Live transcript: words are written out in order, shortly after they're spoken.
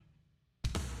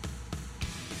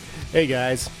Hey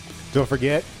guys, don't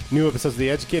forget, new episodes of The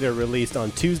Educated are released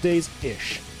on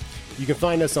Tuesdays-ish. You can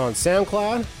find us on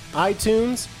SoundCloud,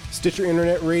 iTunes, Stitcher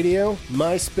Internet Radio,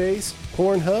 MySpace,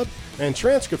 Pornhub, and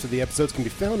transcripts of the episodes can be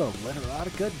found on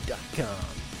letterotica.com.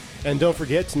 And don't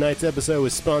forget, tonight's episode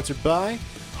is sponsored by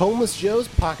Homeless Joe's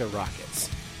Pocket Rockets.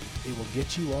 It will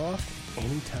get you off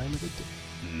any time of the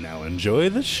day. Now enjoy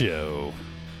the show.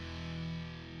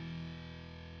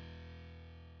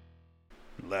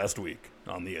 Last week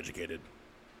on The Educated.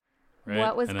 Right?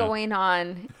 What was going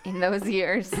on in those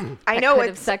years? I know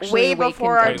it's way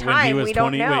before our time. We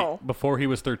don't know. Before he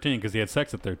was 13, because he had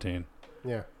sex at 13.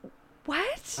 Yeah.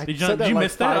 What? Did you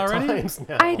miss that already?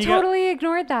 I totally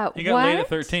ignored that. You got laid at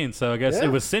 13, so I guess it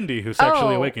was Cindy who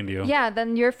sexually awakened you. Yeah,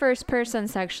 then your first person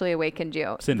sexually awakened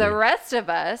you. Cindy. The rest of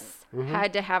us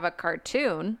had to have a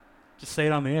cartoon. Just say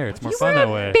it on the air. It's more fun that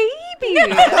way. Baby,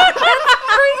 that's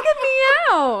freaking me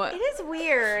out. It is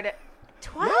weird.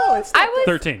 12? No, it's not. I was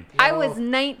 13. I was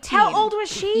 19. How old was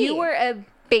she? You were a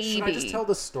baby. Should I just tell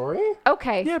the story?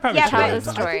 Okay. Yeah, probably tell should.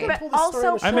 the story. But told the story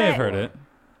also, I may have heard it.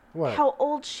 What? how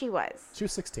old she was. She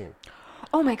was 16.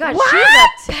 Oh my God, What?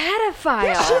 she's a pedophile.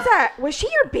 Yeah, was she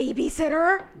your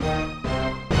babysitter?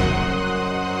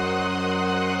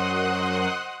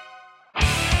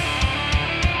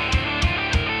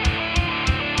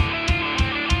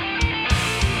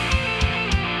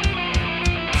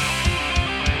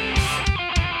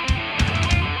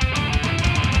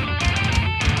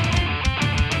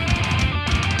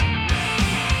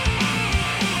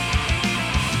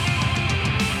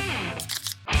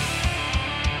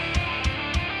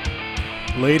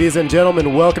 Ladies and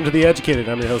gentlemen, welcome to The Educated.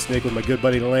 I'm your host, Nick, with my good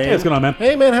buddy, Lane. Hey, what's going on, man?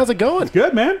 Hey, man, how's it going? It's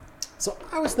good, man. So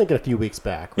I was thinking a few weeks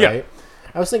back, Yeah. right?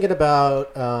 I was thinking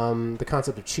about the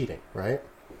concept of cheating, right?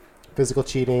 Physical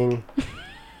cheating.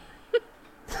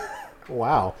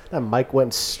 Wow, that mic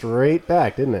went straight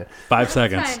back, didn't it? 5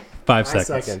 seconds. fine. 5 5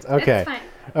 seconds. seconds. Okay.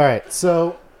 All right.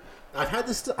 So I've had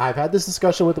this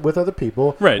discussion with other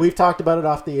people. Right. We've talked about it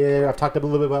off the air. I've talked a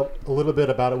little bit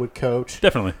about it with Coach.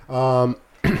 Definitely.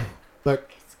 But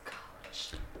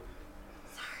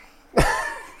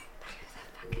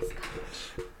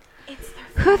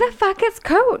Who the fuck is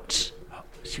Coach?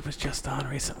 She was just on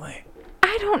recently.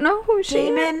 I don't know who she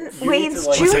Damon is. Wayans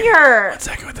like- Jr. 1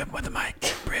 second with the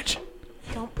mic. Bridge.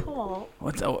 Don't pull.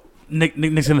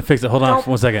 Nick's gonna fix it. Hold on Nope.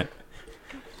 for 1 second.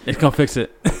 It's gonna fix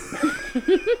it.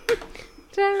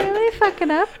 Did I really fuck it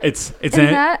up? It's In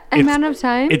that amount of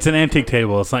time? It's an antique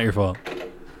table. It's not your fault.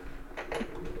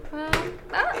 Well,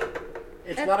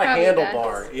 it's That's not a probably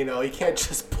handlebar. You know, you can't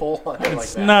just pull on it like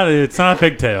It's that. not. It's not a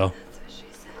pigtail.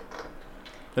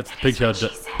 That's the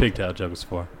pigtail joke was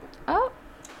for. oh,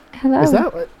 hello. Is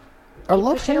that what? Are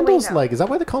love Push it away handles now. like? Is that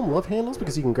why they call them love handles?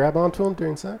 Because you can grab onto them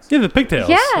during sex? Yeah, the pigtails.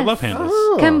 Yes. The love handles.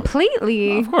 Oh.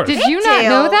 Completely. Of course. Did you not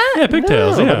know Pigtails. that? Yeah,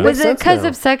 pigtails. No, yeah. but Was Makes it sense because now.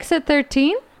 of sex at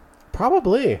 13?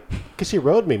 Probably. Because she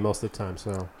rode me most of the time,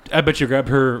 so. I bet you grabbed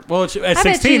her. Well, at I 16,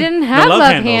 bet she didn't the have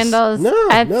love handles. No,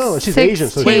 at no. She's 16. Asian,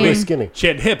 so she's really skinny. She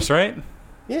had hips, right?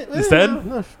 Yeah, Instead?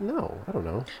 No, I don't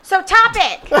know. So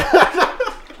topic.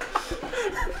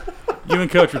 You and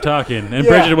Coach were talking, and Yeah.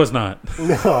 Bridget was not.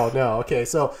 No. Okay,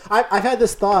 so I've had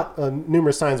this thought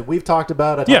numerous times. We've talked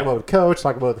about it. I talked about it with Coach,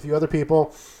 talked about it with a few other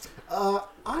people.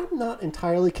 I'm not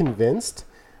entirely convinced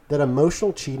that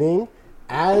emotional cheating,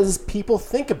 as people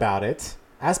think about it,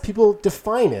 as people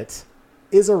define it,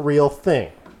 is a real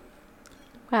thing.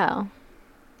 Wow.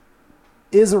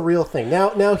 Is a real thing.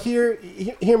 Now hear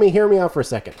me out for a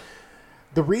second.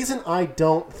 The reason I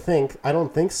don't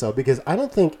think so, because I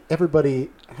don't think everybody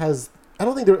has. I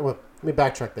don't think there. Well, let me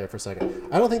backtrack there for a second.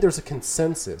 I don't think there's a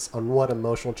consensus on what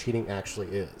emotional cheating actually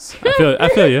is. I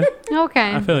feel you.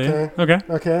 Okay. I feel you. Okay. Okay.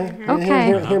 Okay.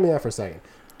 Okay. Hear me out for a second.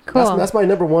 Cool. That's my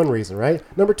number one reason, right?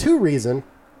 Number two reason.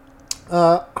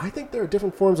 I think there are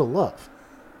different forms of love.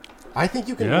 I think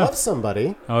you can Yeah. love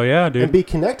somebody Oh yeah, dude. and be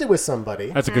connected with somebody,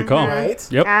 That's a good call. right?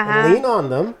 Yep. And lean on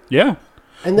them. Yeah.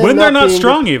 And then When they're not being-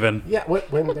 strong, even. Yeah, when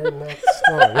they're not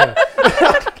strong. Yeah.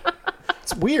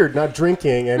 It's weird not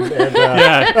drinking and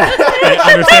Yeah. Hey,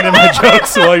 understanding my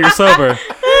jokes while you're sober.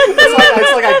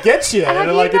 it's like I get you, and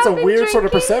you like it's a not been weird sort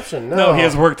of drinking? perception. No, he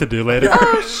has work to do later.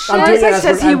 Oh, shit. I'm doing it as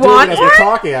Does we're, he I'm doing want it as we're one?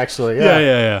 talking. Actually,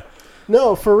 Yeah.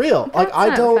 No, for real. Like That's I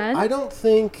not don't. fun. I don't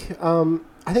think.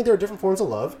 I think there are different forms of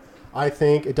love. I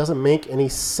think it doesn't make any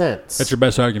sense. That's your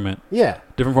best argument. Yeah.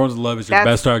 Different forms of love is your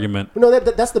That's- best argument. No,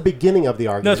 that's the beginning of the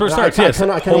argument. That's where it starts, I yes.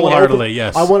 kinda wanna Wholeheartedly, open-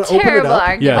 yes. I want to open it Terrible up.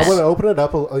 argument. Yes. I want to open it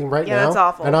up right Yeah, now. that's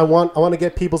awful. And I want to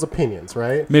get people's opinions,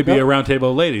 right? Maybe No? a round table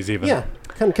of ladies, even. Yeah.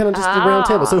 Kind of just a round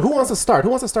table. So who wants to start?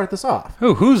 Who wants to start this off?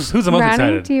 Who's the most Ronnie,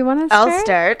 excited? do you want to start? I'll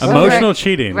start. Emotional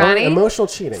cheating. Ronnie? Emotional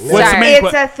cheating. What's the main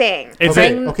It's a thing. It's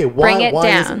Okay. Bring it Why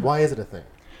down. why is it a thing?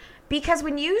 Because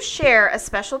when you share a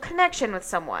special connection with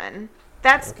someone,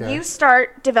 that's Okay. you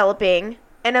start developing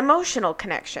an emotional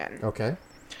connection. Okay.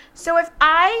 So if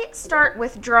I start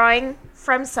withdrawing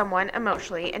from someone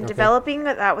emotionally and developing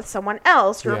that with someone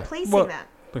else, you're Yeah. replacing that.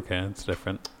 Okay, it's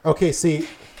different. Okay. See.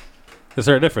 It's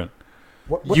very different.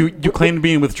 What, You claim to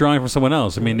be withdrawing from someone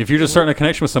else. I mean, if you're just starting a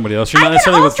connection with somebody else, you're not I can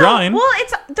necessarily also- withdrawing. Well,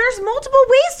 there's multiple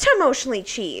ways to emotionally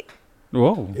cheat.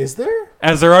 Whoa. Is there?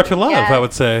 As there are to love, Yeah. I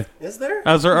would say. Is there?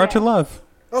 As there are to love.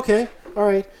 Okay. All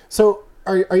right. So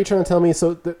are you trying to tell me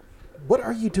what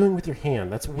are you doing with your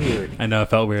hand? That's weird. I know it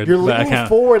felt weird. You're but I leaning kinda-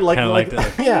 forward like kinda liked it.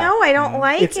 yeah. No, I don't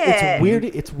like It's it. weird.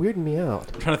 It's weirding me out.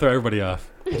 I'm trying to throw everybody off.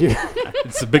 You-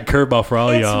 It's a big curveball for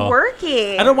all It's y'all.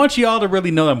 working. I don't want you all to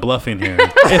really know I'm bluffing here.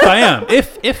 If I am.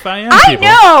 If I am, I people.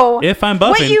 know If I'm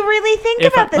what bluffing. you really think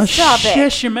if about I'm, this topic.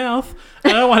 Shush your mouth. I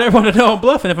don't want everyone to know I'm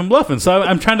bluffing if I'm bluffing. So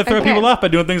I'm trying to throw Okay. people off by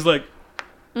doing things like...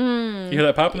 You hear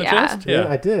that pop in the Yeah. chest? yeah,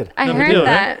 I did. I No big heard deal,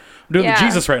 that. right? I'm doing Yeah. the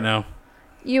Jesus right now.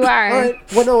 You are. All right.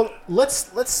 Well, no.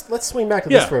 Let's swing back to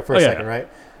this Yeah. for Oh, a yeah. second, right?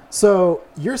 So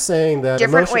you're saying that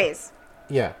Different emotion- ways.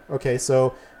 Yeah. Okay.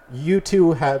 So you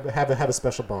two have a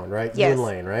special bond, right? You Yes. and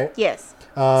Lane, right? Yes.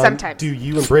 Sometimes. Do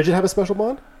you and Bridget have a special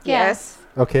bond? Yes.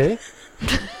 Okay.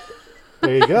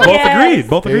 There you go. Both Yes. agreed.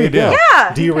 Both There you agreed, go. yeah.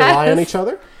 Yeah. Do you rely on Yes. each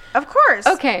other? Of course.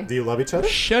 Okay. Do you love each other?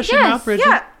 Shush your Yes. mouth, Bridget.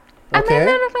 Yeah. Okay. Am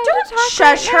I not allowed to Don't talk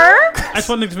shush right her. I just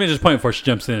want to make just point before she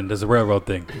jumps in. There's a railroad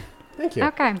thing. Thank you. now?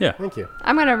 Okay. Yeah. Thank you.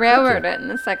 I'm going to railroad it in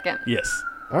a second. Yes.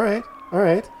 All right. All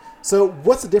right. So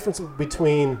what's the difference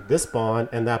between this bond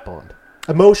and that bond?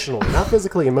 Emotionally, not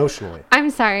physically, emotionally. I'm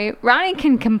sorry. Ronnie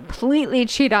can completely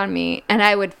cheat on me, and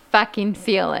I would fucking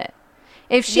feel it.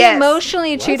 If she Yes.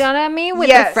 emotionally cheated on me with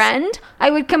Yes. a friend, I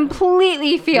would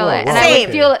completely feel Whoa, it. And whoa, I would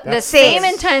okay. feel it the That's- same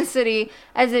Same. intensity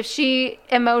as if she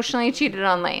emotionally cheated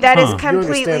on Lane. That is Huh. You're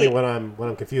completely. understanding what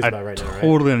I'm confused I about right now, right?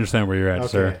 totally understand where you're at, Okay.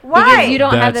 sir. Why? Because you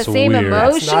don't have the That's same weird. That's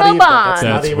emotional not even, bond. That's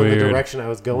not That's even the weird. direction I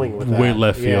was going with that. Way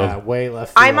left field. Yeah, way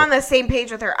left field. I'm on the same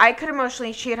page with her. I could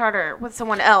emotionally cheat harder with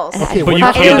someone else. Okay, But we're you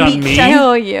not- cheated It would on be me?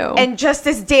 Kill you. and just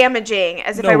as damaging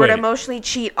as if No I were to way. emotionally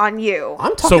cheat on you.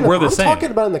 I'm talking. we're the I'm same.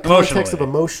 talking about in the context of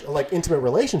Emotionally. like intimate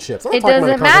relationships. I'm It talking about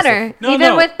doesn't the context matter. of- No, Even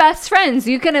no. with best friends,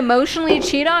 you can emotionally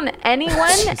cheat on anyone,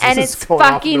 and this is it's going off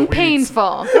in the fucking weeds.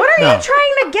 painful. What are No. you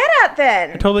trying to get at then?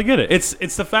 I totally get it.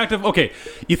 It's the fact of, okay,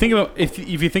 you think about, if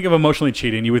you think of emotionally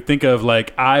cheating, you would think of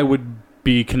like, I would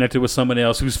be connected with somebody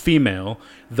else who's female,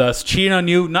 thus cheating on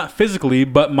you, not physically,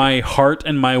 but my heart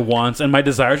and my wants and my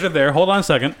desires are there. Hold on a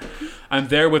second. I'm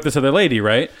there with this other lady,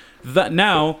 right? That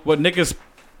now, what Nick is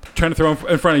trying to throw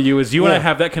in front of you is you and I Yeah.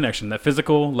 have that connection, that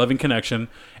physical, loving connection,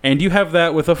 and you have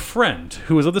that with a friend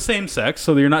who is of the same sex,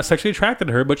 so that you're not sexually attracted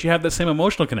to her, but you have that same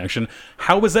emotional connection.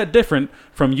 How is that different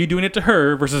from you doing it to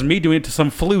her versus me doing it to some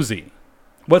floozy?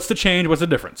 What's the change? What's the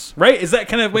difference? Right? Is that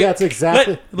kind of... Wait, That's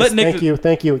exactly. Let Nick...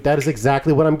 Thank you. That is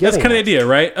exactly what I'm That's getting. kind of the at. idea,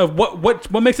 right? Of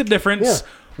what makes it different? Yeah.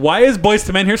 Why is Boys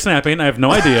to Men here snapping? I have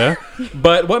no idea.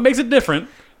 But what makes it different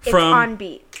from... It's on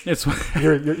beat. It's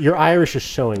Your Irish is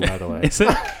showing, by the way. is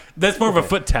it? That's more of a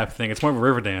foot tap thing. It's more of a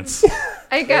river dance.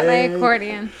 I got my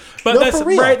accordion. But No, that's for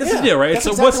real. right. That's Yeah. the deal, right? That's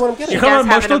so exactly what I'm getting you're at. talking He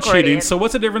about does have an emotional cheating. accordion. So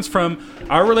what's the difference from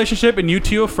our relationship and you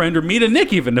to a friend, or me to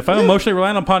Nick, even if I'm emotionally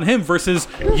relying upon him, versus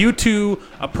you to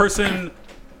a person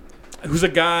who's a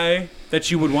guy that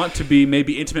you would want to be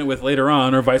maybe intimate with later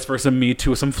on, or vice versa, me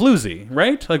to some floozy,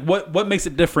 right? Like what makes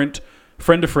it different,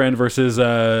 friend to friend versus?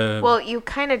 Well, you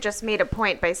kind of just made a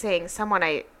point by saying someone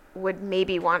I would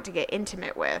maybe want to get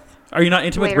intimate with. Are you not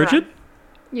intimate with later Bridget? on.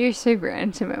 You're super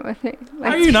intimate with me.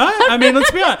 Are you not? I mean,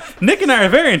 let's be honest. Nick and I are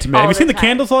very intimate. All Have you seen the the time.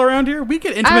 candles all around here? We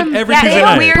get intimate every yeah, Tuesday it's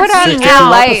night. weird. Put on 16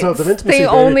 lights. episodes of intimacy, They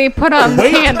baby. only put on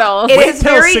Wait. candles. It Wait is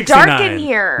till very 69. dark in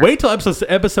here. Wait till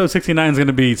episode 69 is going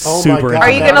to be Oh super my God, Are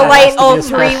you intimate. gonna that has light to be all a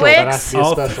three special. That has to be a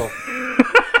All- special.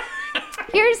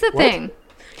 Here's the thing.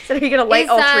 So are you gonna light Is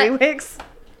all that- 3 wicks?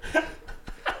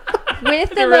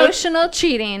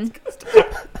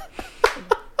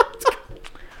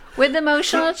 With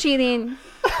emotional cheating,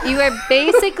 you are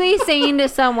basically saying to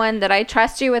someone that I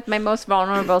trust you with my most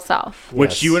vulnerable self,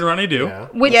 Which Yes. you and Ronnie do. Yeah.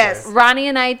 which Yes. Ronnie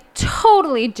and I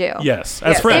totally do. Yes,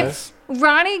 as Yes. friends.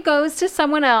 Ronnie goes to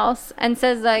someone else and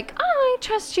says like, "Oh, I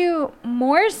trust you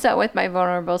more so with my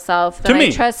vulnerable self than To me.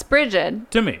 I trust Bridget."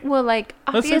 To me. Well, like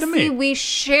Let's say to obviously me. we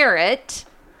share it,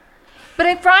 But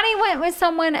if Ronnie went with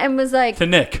someone and was like, To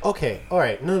Nick. Okay, all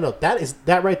right. No.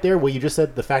 That right there, what you just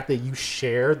said, the fact that you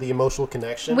share the emotional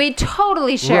connection. we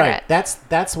totally share right. it.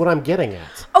 That's what I'm getting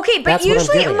at. Okay, but That's what I'm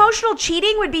usually getting at. emotional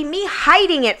cheating would be me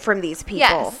hiding it from these people.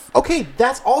 Yes. Okay,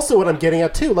 that's also what I'm getting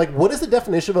at too. Like, what is the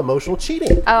definition of emotional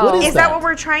cheating? Oh. What Is that what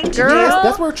we're trying to Girl. do? Yes,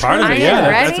 that's what we're Part trying of to it, do. yeah.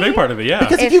 ready? That's a big part of it, yeah.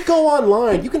 Because if you go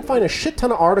online, you can find a shit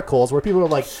ton of articles where people are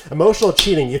like, emotional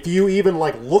cheating. If you even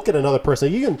like look at another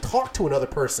person, you can talk to another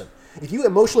person. If you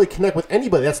emotionally connect with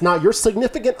anybody that's not your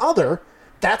significant other,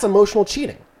 that's emotional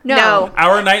cheating. No.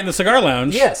 Our night in the cigar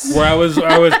lounge. Yes. Where I was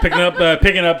picking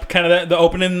up kind of the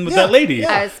opening with Yeah, that lady.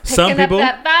 yeah. I was picking Some people.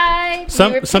 up that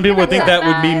vibe. Some people would think that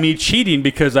would be me cheating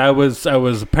because I was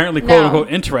apparently quote No. unquote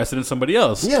interested in somebody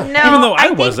else. Yeah. No, Even though I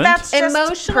think wasn't. that's just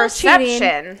Emotional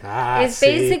perception. Is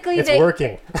basically it's that-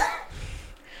 working.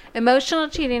 Emotional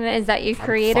cheating is that you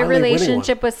create a finally winning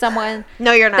relationship with someone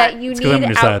No, you're not. that you 'cause I'm on need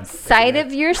your side. outside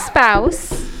of your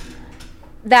spouse.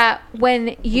 That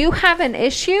when you have an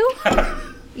issue,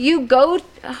 you go.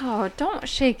 Oh, don't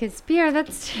shake his beer.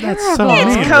 That's terrible. That's so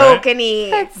It's mean.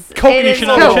 kokanee. Kokanee it is should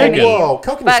not be kokanee. shaken. Whoa,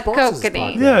 Kokanee But sponsors this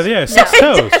Kokanee. podcast. Yeah, six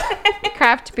toes.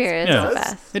 Craft beer is Yeah. the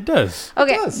best. It does.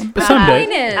 Okay, does. the But someday.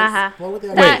 point is What would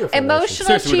the idea that for that? emotional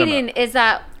Seriously, we're cheating is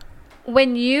that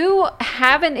when you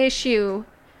have an issue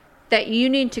that you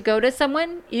need to go to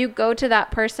someone, you go to that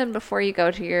person before you go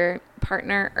to your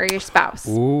partner or your spouse.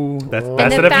 Ooh, that's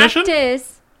And the the definition. fact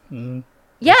is,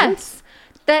 yes,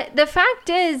 the fact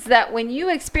is that when you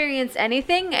experience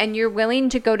anything and you're willing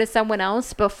to go to someone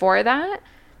else before that,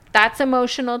 that's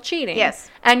emotional cheating. Yes.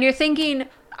 And you're thinking,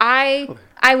 I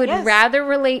would Yes. rather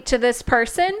relate to this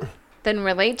person than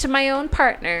relate to my own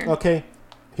partner. Okay,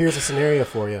 here's a scenario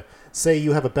for you. Say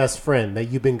you have a best friend that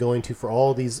you've been going to for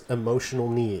all these emotional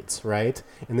needs, right?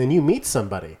 And then you meet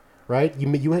somebody, right?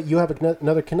 You have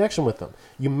another connection with them.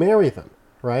 You marry them,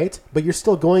 right? But you're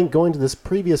still going to this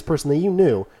previous person that you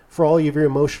knew for all of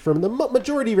your from the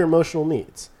majority of your emotional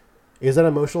needs. Is that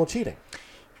emotional cheating?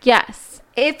 Yes.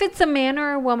 If it's a man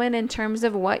or a woman in terms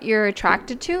of what you're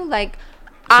attracted to, like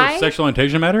So sexual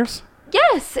orientation matters.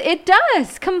 yes, it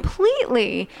does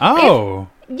completely. Oh.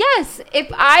 Yes, if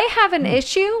I have an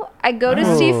issue, I go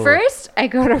to Steve first, I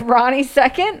go to Ronnie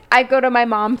second, I go to my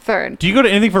mom third. Do you go to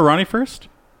anything for Ronnie first?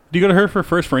 Do you go to her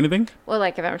first for anything? Well,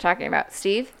 like if I'm talking about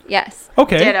Steve, yes.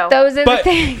 Okay. Ditto. Those are But the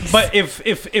things. but if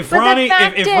the Ronnie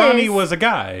fact if Ronnie is- was a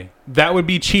guy, that would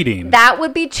be cheating. that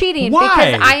would be cheating Why?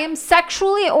 because I am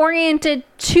sexually oriented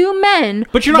to men.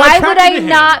 But you're not Why would attracted I to him.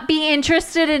 not be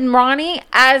interested in Ronnie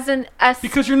as a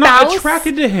Because you're not spouse?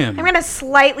 attracted to him. I'm going to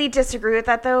slightly disagree with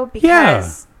that, though,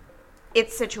 because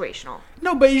it's situational.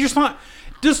 No, but you're just not.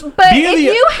 Just But being if the-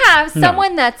 you have No.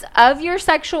 someone that's of your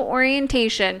sexual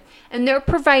orientation and they're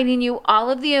providing you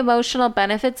all of the emotional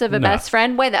benefits of a No. best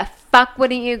friend, why the fuck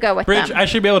wouldn't you go with Bridge, them? I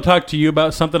should be able to talk to you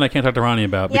about something I can't talk to Ronnie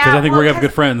about because Yeah, I think well, we have 'cause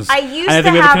good friends. I used and I to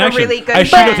think we have a connection. really good I should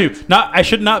friend. go too. I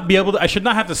should not be able to. I should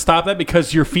not have to stop that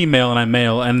because you're female and I'm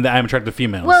male and I'm attracted to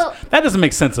females. Well- that doesn't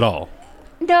make sense at all.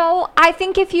 No, I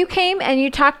think if you came and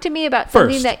you talked to me about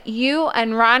something First. that you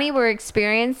and Ronnie were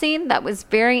experiencing that was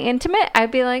very intimate, I'd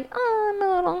be like, oh, I'm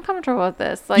a little uncomfortable with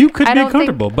this. Like, You could I be don't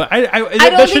comfortable, but I Think, I that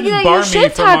don't think shouldn't that bar you me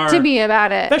should from talk our. to me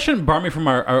about it. That shouldn't bar me from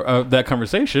our that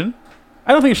conversation.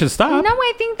 I don't think it should stop. No,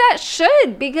 I think that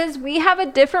should because we have a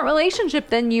different relationship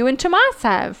than you and Tomas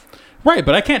have. Right,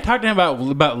 but I can't talk to him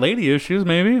about lady issues.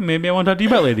 Maybe I want to talk to you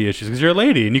about lady issues because you're a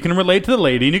lady and you can relate to the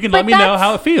lady and you can But let me know that's-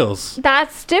 how it feels.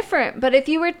 That's different. But if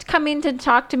you were coming to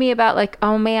talk to me about like,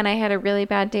 oh man, I had a really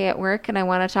bad day at work and I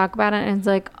want to talk about it, and it's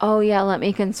like, oh yeah, let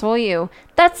me console you.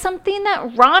 That's something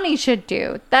that Ronnie should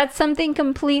do. That's something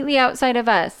completely outside of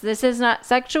us. This is not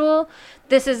sexual.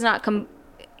 This is not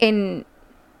in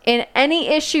any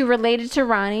issue related to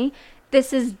Ronnie.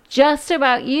 This is just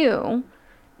about you.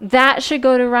 That should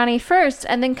go to Ronnie first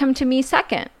and then come to me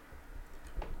second.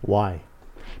 Why?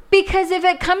 Because if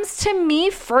it comes to me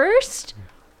first,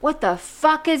 what the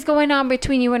fuck is going on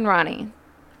between you and Ronnie?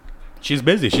 She's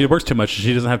busy. She works too much.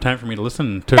 She doesn't have time for me to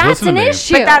listen to That's an me.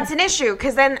 issue. But that's an issue,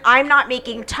 because then I'm not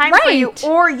making time for you, Right.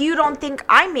 or you don't think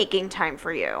I'm making time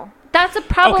for you. That's a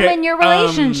problem in your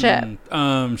relationship.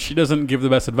 She doesn't give the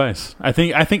best advice. I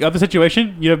think of the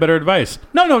situation, you have better advice.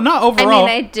 No, not I overall.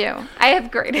 mean, I do. I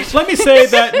have great advice. Let me say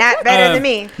that Not better than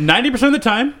me. 90% of the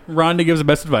time, Rhonda gives the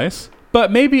best advice. But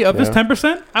maybe of this Yeah.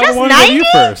 10%, I would Just want to go to you 90?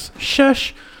 first.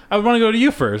 Shush. I would want to go to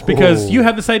you first because you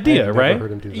have this idea, I've right? never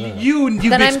heard him do that. You've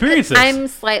Then experienced this. I'm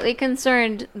slightly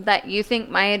concerned that you think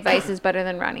my advice is better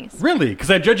than Ronnie's. Really? Because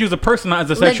I judge you as a person, not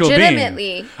as a sexual being.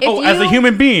 Legitimately. As a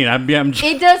human being. I'm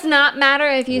It does not matter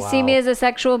if you see me as a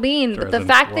sexual being. But the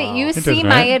fact that you see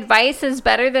my advice as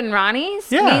better than Ronnie's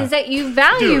means that you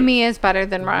value me as better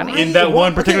than Ronnie. in that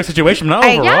one particular situation, not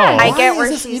overall. I get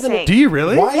where she's saying. Do you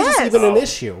really? Why is this even an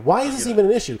issue? Why is this even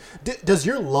an issue? Does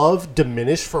your love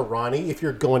diminish for Ronnie if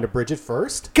you're going to Bridget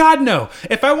first? God, no.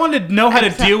 If I wanted to know how to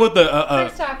deal with the...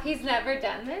 First off, he's never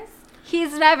done this.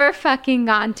 He's never fucking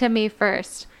gone to me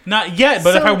first. Not yet,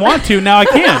 but if I want to, now I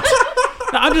can't.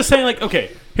 No, I'm just saying, like, okay,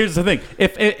 here's the thing.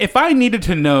 If I needed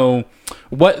to know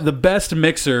what the best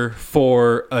mixer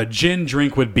for a gin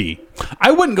drink would be,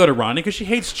 I wouldn't go to Ronnie because she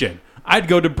hates gin. I'd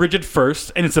go to Bridget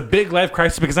first, and it's a big life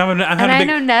crisis because I'm having And a I big...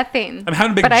 know nothing. I'm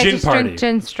having a big but gin I just party. drink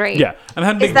gin straight. Yeah, I'm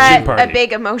having a big Is that gin party. a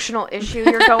big emotional issue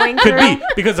you're going Could through? be,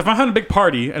 because if I'm having a big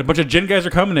party and a bunch of gin guys are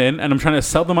coming in and I'm trying to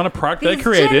sell them on a product that I These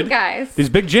created, gin guys. these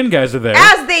big gin guys are there.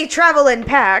 As they travel in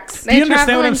packs. Do you They understand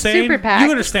travel what I'm in saying? super packs.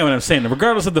 You understand what I'm saying,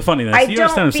 regardless of the funniness. I You understand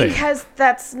what I'm don't saying? because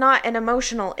that's not an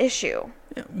emotional issue.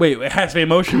 Wait, it has to be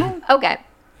emotional? Okay.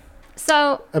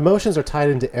 So Emotions are tied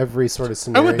into every sort of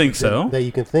scenario. would think so. That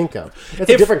you can think of.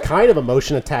 It's a different kind of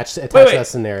emotion attached to that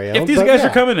scenario. If these but guys yeah.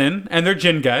 are coming in and they're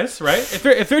gin guys, right?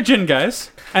 If they're gin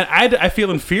guys, and I feel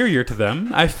inferior to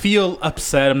them, I feel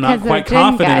upset. I'm not 'Cause quite they're gin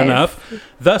confident guys. enough.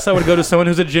 Thus, I would go to someone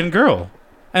who's a gin girl,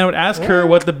 and I would ask her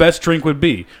what the best drink would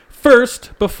be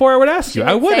first before I would ask you.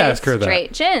 I would say ask her that.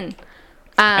 straight gin.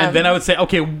 And then I would say,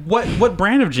 okay, what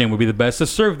brand of gin would be the best to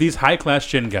serve these high class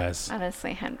gin guys?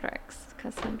 Honestly, Hendrix,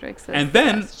 because Hendrix is And the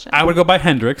then best gin. I would go buy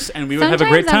Hendrix, and we would have a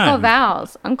great Sometimes Uncle time.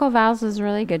 Val's. Uncle Val's is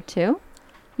really good too.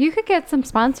 You could get some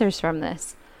sponsors from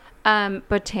this.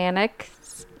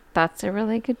 Botanics, that's a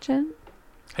really good gin.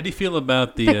 How do you feel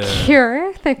about the? The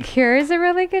Cure. The Cure is a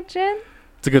really good gin.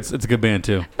 It's a good band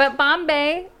too. But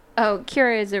Bombay. Oh,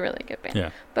 Cure is a really good band. Yeah.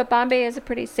 But Bombay is a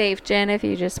pretty safe gin if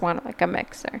you just want like a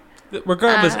mixer.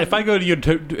 Regardless, if I go to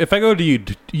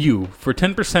you for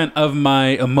 10% of my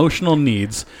emotional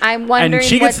needs, I'm wondering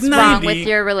she gets what's wrong 90, with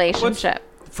your relationship.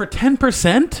 for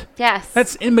 10%, Yes.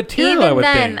 that's immaterial. I Even would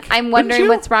then, think. I'm Wouldn't wondering you?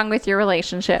 what's wrong with your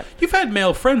relationship. You've had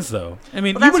male friends though. I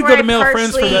mean, Well, you that's would where go to I male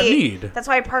friends for that partially- need. That's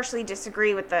why I partially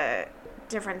disagree with the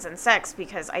difference in sex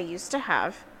because I used to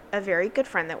have a very good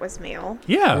friend that was male.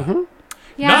 Yeah. Mm-hmm.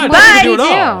 Yeah. Not what nothing did to you do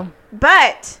at all. do?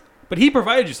 But he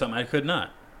provided you something I could not.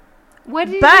 What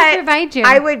did he But provide you?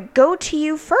 I would go to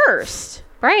you first.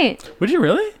 Right. Would you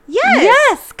really? Yes.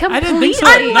 Yes, I didn't completely. think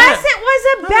so. Unless it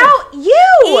was about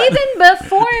you. Even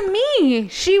before me,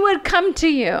 she would come to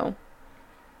you.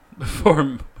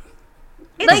 For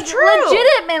It's Like, true.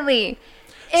 legitimately.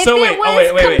 If So it wait,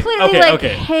 was wait. completely Okay, like,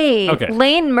 okay. hey, Okay.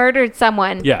 Lane murdered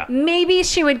someone, Yeah. maybe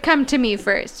she would come to me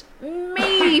first.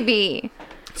 Maybe.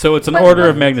 so it's an But- order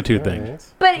of magnitude thing. Right.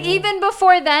 But even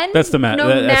before then, That's the no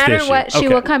that's the matter issue. what, she Okay.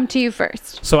 will come to you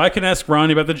first. So I can ask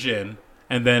Ronnie about the gin,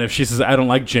 and then if she says I don't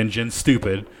like gin, gin's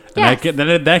stupid, then I Yes. can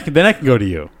then I can go to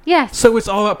you. Yes. So it's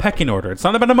all about pecking order. It's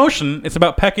not about emotion. It's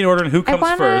about pecking order and who I comes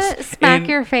want first. to smack And-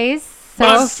 your face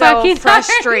Well, so so fucking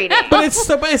frustrating. hard. But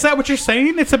is that what you're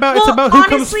saying? It's about Well, who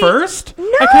comes honestly, first. no.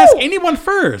 I can ask anyone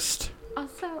first.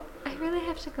 Also, I really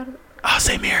have to go to. Oh,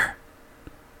 same here.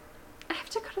 I have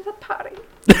to go to the potty.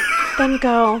 Then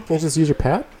go. Can't you just use your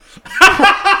pat?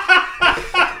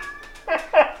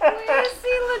 Where is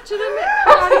the legitimate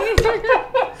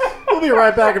potty? We'll be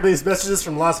right back with these messages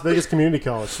from Las Vegas Community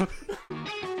College.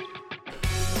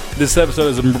 This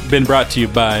episode has been brought to you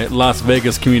by Las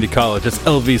Vegas Community College. It's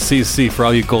LVCC for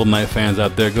all you Golden Knight fans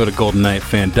out there. Go to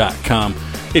goldenknightfan.com.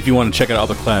 If you want to check out all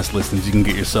the class listings, you can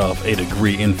get yourself a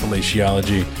degree in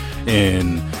fellatology,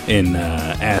 in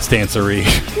ass dancery.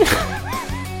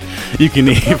 You can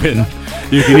even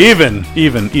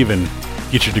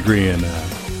get your degree in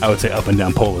I would say up and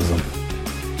down polism.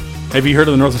 Have you heard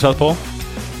of the North and South Pole,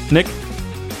 Nick?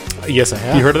 Yes, I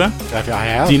have. You heard of that? I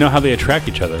have. Do you know how they attract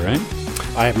each other, right?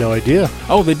 I have no idea.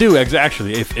 Oh, they do.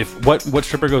 Actually, if what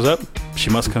stripper goes up, she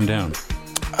must come down.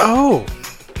 Oh,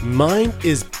 mine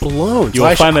is blown. You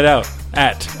will find that out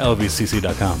at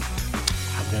lvcc.com.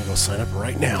 I'm going to go sign up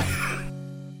right now.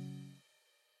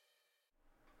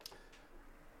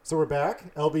 So we're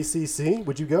back. LVCC.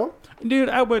 Would you go? Dude,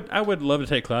 I would love to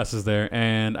take classes there,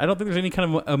 and I don't think there's any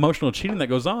kind of emotional cheating that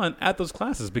goes on at those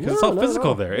classes because it's all not at physical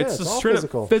all. there. Yeah, it's it's just all straight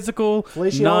physical. up physical,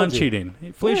 Fellatology. non-cheating. Yeah.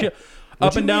 Up Would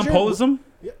and you down major- polism.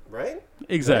 Yeah, right?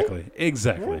 Exactly. Right?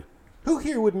 Exactly. Yeah. Who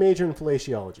here would major in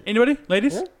fellatology? Anybody,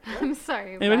 ladies? Yeah? I'm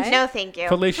sorry. Anybody? What? No, thank you.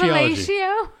 Fellatology.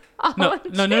 Fellatio? No.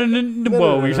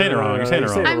 Whoa, you're saying it wrong. You're saying it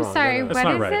wrong. I'm sorry, That's what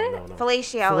not is right. it? No.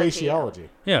 Fellatology. Fellatology.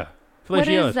 Yeah. What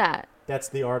Fellatio. is that? That's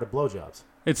the art of blowjobs.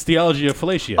 It's theology of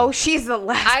fellatio. Oh, she's the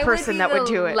last person that would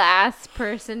do it. Last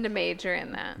person to major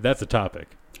in that. That's a topic.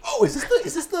 Oh, is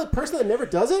this the person that never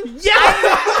does it? Yeah.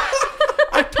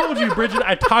 I told you, Bridget.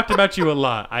 I talked about you a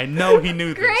lot. I know he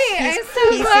knew this. Great, I'm so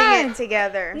Piecing glad. it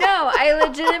together. No, I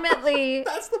legitimately.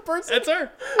 That's the person. That's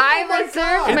her. I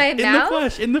reserved my In the mouth.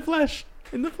 flesh. In the flesh.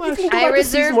 In the flesh. You can go I back to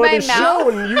reserve season one of my the show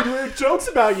mouth. and you do jokes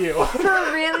about you. For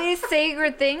really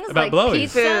sacred things About like blowies.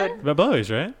 pizza About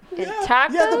blowies, right? and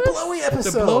tacos. Yeah, the blowy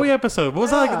episode. The blowy episode. What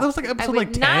was that like? Yeah. That was like I episode would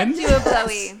like 10. not do a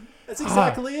blowy. That's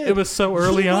exactly it. It was so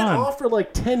early He went on. off for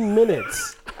like 10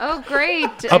 minutes. Oh, great!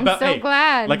 I'm so hey,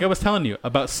 glad. Like I was telling you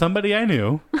about somebody I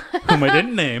knew, whom I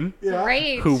didn't name, Yeah.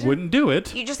 Great. who wouldn't do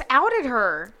it. You just outed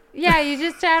her. Yeah, you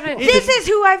just outed. This is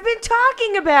who I've been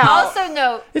talking about. Also,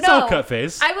 no. It's no. all cut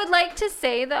face. I would like to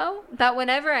say though that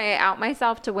whenever I out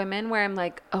myself to women, where I'm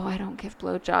like, "Oh, I don't give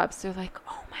blowjobs," they're like,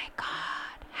 "Oh my god,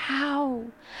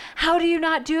 how do you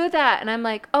not do that?" And I'm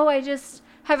like, "Oh, I just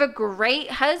have a great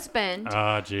husband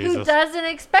Ah, who Jesus. doesn't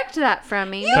expect that from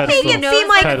me." You make it Pedestal. seem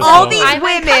like Pedestal. all these I'm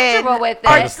women uncomfortable with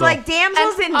are it. Pedestal. like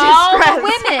damsels in And all distress. the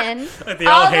women, Like they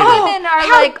all all hate the it. women are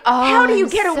How- like, "Oh, how do you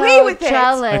I'm get so away with it?"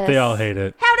 jealous. Like they all hate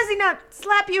it. How does he not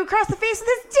slap you across the face with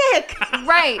his dick?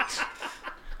 Right.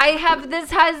 I have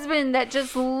this husband that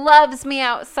just loves me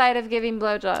outside of giving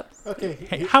blowjobs. Okay.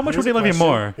 Hey, how much here's would he a love you question.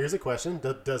 more? Here's a question.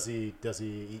 Does he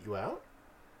eat you out?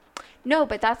 No,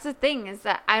 but that's the thing is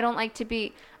that I don't like to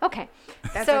be okay.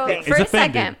 That's so the thing. for It's a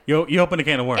offended. second, You open a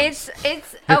can of worms. it's Here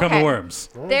okay. come the worms.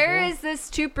 There is this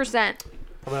 2%.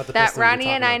 Coming out the That pistol, you're Ronnie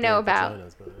and talking I know their about.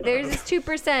 vaginas, but- There's this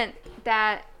 2%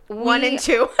 that 1 and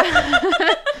 2.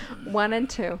 1 and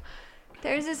 2.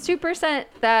 There's this 2%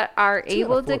 that are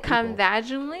able out of to 4 come people.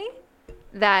 vaginally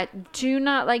that do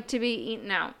not like to be eaten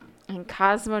out. And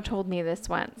Cosmo told me this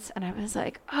once, and I was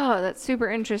like, "Oh, that's super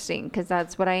interesting because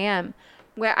that's what I am."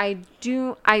 Where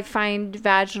I find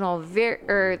vaginal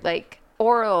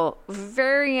oral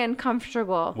very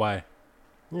uncomfortable Why?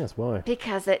 Yes, why?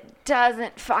 because it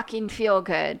doesn't fucking feel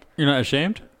good. You're not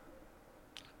ashamed?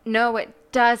 No, it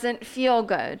doesn't feel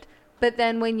good. But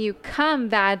then when you come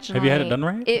vaginally, Have you had it done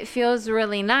right? It feels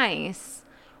really nice.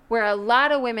 Where a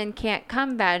lot of women can't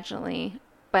come vaginally,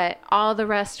 but all the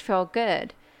rest feel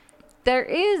good. There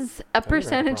is a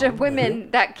percentage of problem.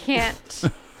 women that can't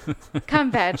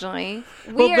come vaginally.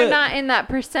 We Well, are not in that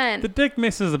percent. The dick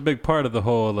misses a big part of the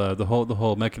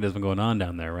whole mechanism going on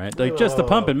down there, right? Like just the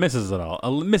pumping misses it all.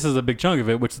 Misses a big chunk of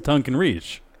it, which the tongue can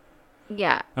reach.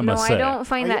 Yeah. I No, must I say. don't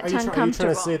find that tongue Are you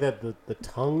comfortable. trying to say that the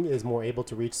tongue is more able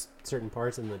to reach certain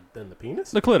parts than the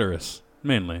penis? The clitoris,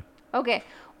 mainly. Okay.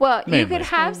 Well, you Mainly. could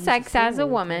have sex as a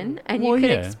woman and you Well,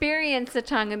 could yeah. experience the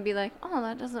tongue and be like, "Oh,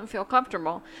 that doesn't feel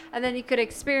comfortable." And then you could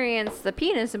experience the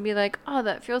penis and be like, "Oh,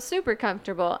 that feels super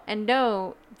comfortable." And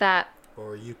know that,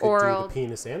 Or you could Oral. do the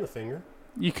penis and the finger.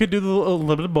 You could do a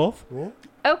little bit of both. Yeah.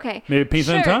 okay. Maybe penis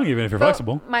and sure, tongue, even if you're but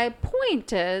flexible. My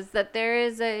point is that there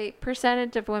is a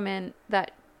percentage of women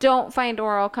that don't find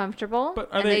oral comfortable But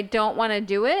are and they- they don't want to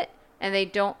do it and they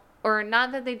don't, or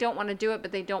not that they don't want to do it,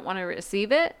 but they don't want to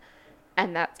receive it.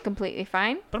 And that's completely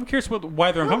fine. But I'm curious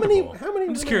why they're How many uncomfortable. women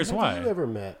I'm just curious have why. you ever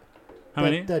met How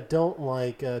that, many? that don't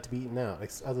like to be eaten out,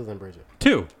 other than Bridget?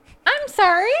 2. I'm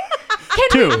sorry. Can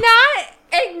Two. we not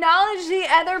acknowledge the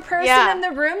other person Yeah. in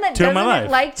the room that 2 in my doesn't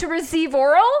life. like to receive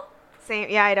oral? Same.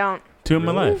 Yeah, I don't. 2 in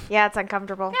my Really? life. Yeah, it's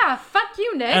uncomfortable. Yeah, fuck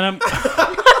you, Nick. And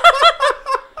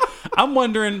I'm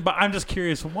wondering, but I'm just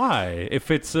curious why.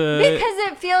 If it's because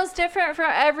it feels different for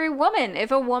every woman.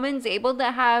 If a woman's able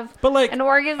to have But, like, an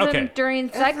orgasm okay.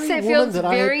 during sex, Every it woman feels that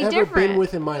very I have ever different. been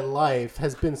with in my life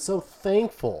has been so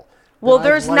thankful. that Well, I've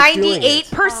there's liked doing it.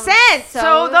 98%,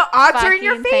 so the odds are in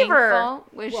your fucking favor. thankful.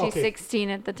 Was Well, she okay. 16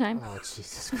 at the time? Oh,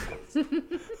 Jesus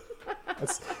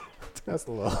Christ. that's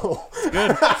low.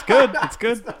 good. It's good. It's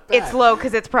good. It's low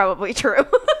because it's probably true.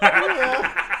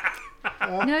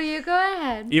 No, you go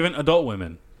ahead. Even adult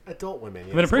women. Adult women. I've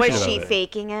been Yes. appreciative Was she of it.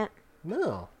 faking it?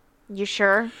 No. You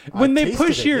sure? When I they push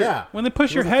tasted it, your yeah. when they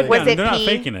push It your was a head thing. Was down, it they're not pee?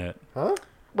 faking it. Huh?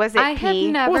 Was it I have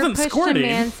pee? never Wasn't pushed squirting. a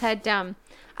man's head down.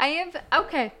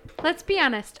 Okay, let's be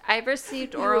honest. I've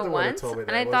received were oral the one that once, told me and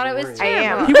that, I thought it was wasn't you? I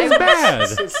am. terrible. He was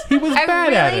bad. He was I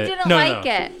bad at really it. didn't No, like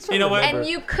no. it. You know what? And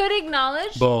you could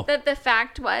acknowledge Bull. that the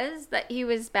fact was that he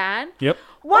was bad. Yep.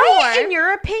 Why, Or- in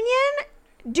your opinion,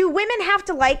 do women have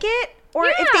to like it? Or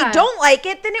if Yeah. they don't like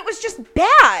it, then it was just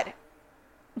bad.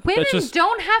 Women just-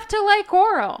 don't have to like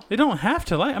oral. They don't have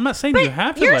to like. I'm not saying But you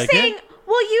have to you're like saying, it.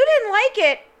 well, you didn't like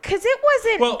it, Because it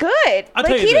wasn't Well, good. I'll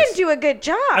tell Like, you he this. didn't do a good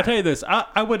job. I'll tell you this.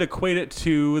 I would equate it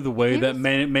to the way that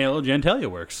male genitalia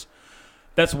works.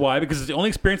 That's why, because it's the only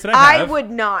experience that I have. I would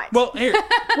not. Well,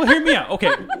 hear me out.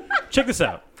 Okay, check this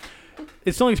out.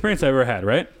 It's the only experience I ever had,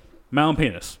 right? Male and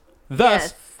penis.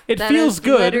 Thus, it That feels is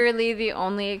good Literally the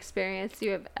only experience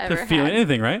you have ever to feel had.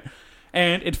 anything, right?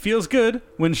 And it feels good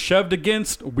when shoved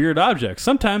against weird objects.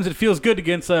 Sometimes it feels good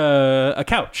against a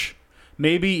couch.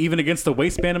 Maybe even against the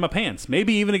waistband of my pants.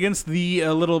 Maybe even against the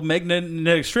little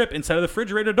magnetic strip inside of the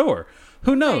refrigerator door.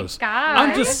 Who knows? God.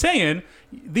 I'm just saying,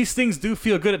 these things do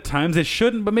feel good at times. They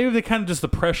shouldn't, but maybe they kind of just the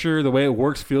pressure, the way it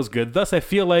works feels good. Thus, I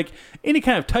feel like any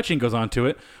kind of touching goes onto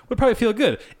it would probably feel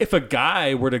good. If a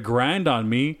guy were to grind on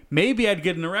me, maybe I'd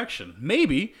get an erection.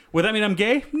 Maybe. Would that mean I'm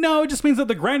gay? No, it just means that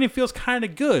the grinding feels kind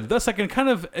of good. Thus, I can kind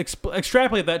of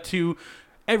extrapolate that to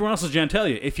everyone else's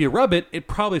genitalia. If you rub it, it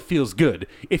probably feels good.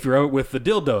 If you rub it with the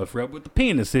dildo, if you rub it with the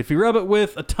penis, if you rub it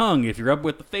with a tongue, if you rub it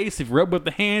with the face, if you rub it with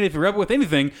the hand, if you rub it with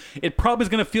anything, it probably is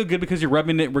going to feel good because you're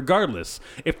rubbing it regardless.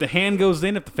 If the hand goes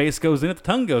in, if the face goes in, if the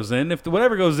tongue goes in, if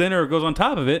whatever goes in or goes on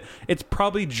top of it, it's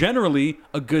probably generally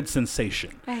a good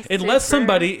sensation. Unless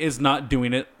somebody is not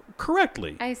doing it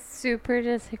correctly. I super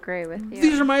disagree with you.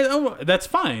 These are my. That's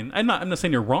fine. I'm not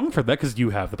saying you're wrong for that because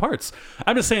you have the parts.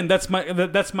 I'm just saying that's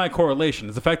my correlation.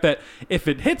 Is the fact that if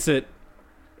it hits it,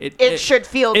 it should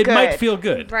feel it good. It might feel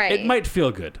good. Right. It might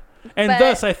feel good. And But-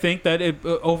 thus, I think that it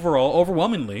overall,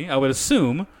 overwhelmingly, I would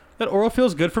assume that oral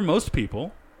feels good for most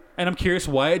people. And I'm curious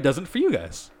why it doesn't for you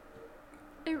guys.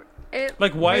 It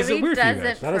Like, why is it really weird for you guys?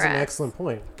 doesn't That is for an us. excellent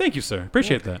point. Thank you, sir.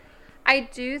 Appreciate that. I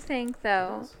do think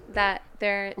though that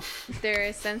there is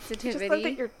Just sensitivity. love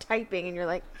that you're typing and you're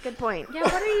like, good point. Yeah,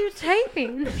 what are you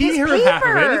typing? He heard half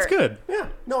of it. It's good. Yeah.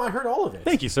 No, I heard all of it.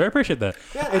 Thank you, sir. I appreciate that.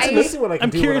 Yeah, it's I- amazing what I can I'm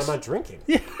do curious- when I'm not drinking.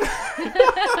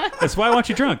 That's why I want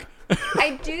you drunk.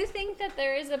 I do think that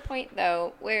there is a point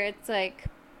though where it's like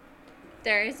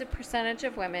there is a percentage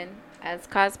of women, as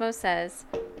Cosmo says,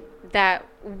 that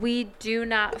we do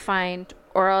not find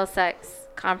oral sex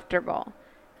comfortable.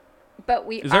 But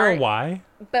we Is there are a why?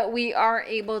 But we are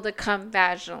able to come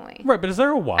vaginally. Right, but is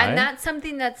there a why? And that's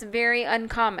something that's very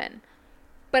uncommon.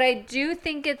 But I do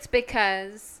think it's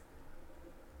because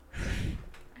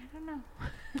I don't know.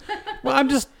 Well, I'm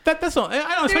just that's all. I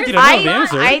don't expect you to There's- know the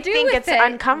answer. I do think with it's it.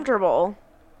 uncomfortable.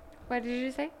 What did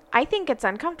you say? I think it's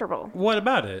uncomfortable. What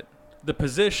about it? The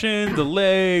position, the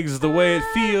legs, the way it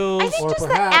feels. I think Or just the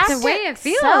perhaps- act The way it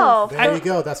feels. itself. There you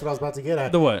go. That's what I was about to get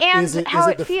at. The what? And Is it- how is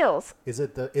it it the- feels. Is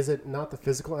it not the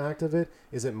physical act of it?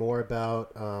 Is it more about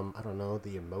I don't know,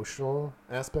 the emotional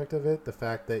aspect of it? The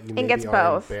fact that you maybe it's are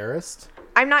both. embarrassed.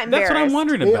 I'm not embarrassed. That's what I'm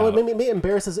wondering Maybe, about. maybe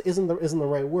embarrassed isn't the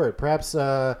right word. Perhaps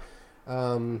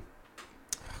Bring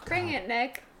it,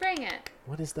 Nick. Bring it.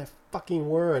 what is that fucking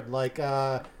word? Like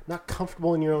not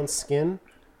comfortable in your own skin.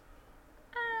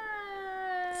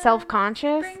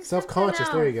 Self-conscious? Bring Self-conscious.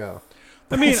 something There you else.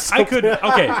 go. I mean, I could.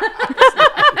 Okay.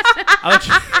 I'll let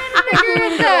you, Figure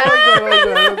it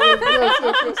out.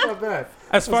 That's not bad.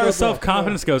 as far not as bad.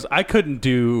 self-confidence goes, I couldn't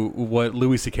do what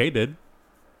Louis C.K. did.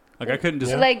 Like, I couldn't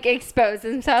just Yeah. Like expose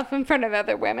himself in front of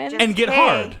other women. and get Hey.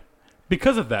 hard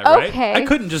because of that, right? Okay. I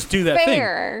couldn't just do that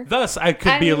Fair. thing. Thus, I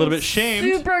could be a little bit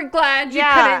shamed. Super glad you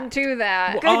Yeah. couldn't do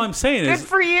that. Well, all I'm saying Good is,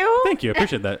 for you. thank you. I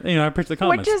appreciate that. You know, I appreciate the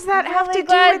What comments. does that have to Really do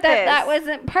glad with that this? that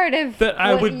wasn't part of That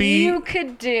I what would be- you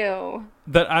could do.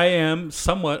 That I am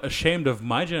somewhat ashamed of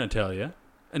my genitalia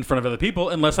in front of other people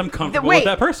unless I'm comfortable Wait, with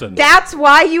that person. That's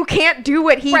why you can't do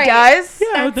what he Right. does?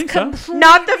 Yeah, I would think so.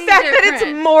 Not the fact that it's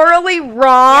morally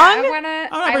wrong? I'm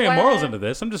not bringing morals into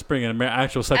this. I'm just bringing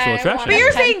actual sexual I attraction. But wanna-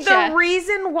 you're saying Touch ya. the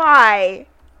reason why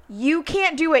you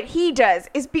can't do what he does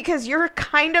is because you're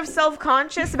kind of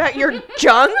self-conscious about your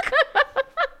junk?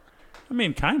 I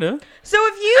mean, kind of. So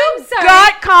if you I'm sorry.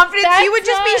 got confidence, That's you would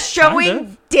just be not- showing Kind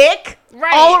of. dick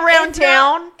Right. all around It's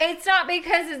town. Not, it's not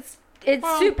because it's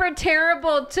Well- super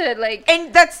terrible to like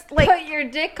And that's like, put your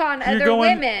dick on other You're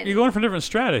women. going from different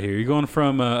strata here. You're going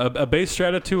from a base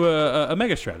strata to a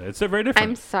mega strata. It's very different.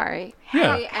 I'm sorry.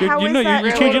 yeah, how you is know, that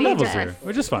you're changing really levels does? here,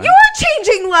 which is fine. you're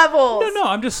changing levels. No,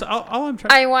 I'm just all I'm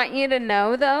trying. I want you to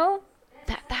know though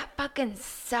that fucking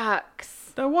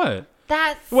sucks. What?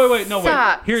 That Wait, no, wait.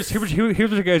 sucks. Here's what you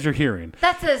guys are hearing.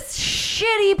 That's a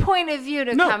shitty point of view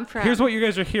to No, come from. here's what you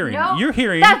guys are hearing. No, You're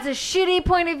hearing That's a shitty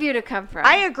point of view to come from.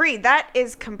 I agree. That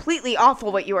is completely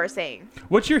awful what you are saying.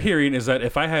 what you're hearing is that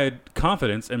if I had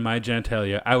confidence in my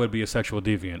genitalia, I would be a sexual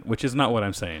deviant, which is not what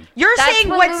I'm saying. You're That's saying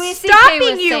what what's Louis C.K. stopping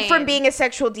was you saying. from being a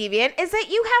sexual deviant is that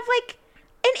you have like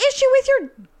an issue with your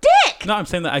dick. No, I'm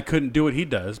saying that I couldn't do what he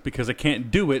does because I can't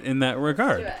do it in that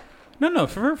regard. do it. No,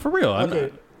 for real. I'm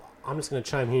Okay. I'm just going to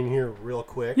chime in here real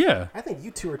quick. Yeah. I think you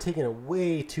two are taking it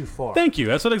way too far. Thank you.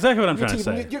 That's exactly what I'm trying to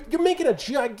say. You're making a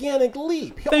gigantic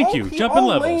leap. Thank you. Jumping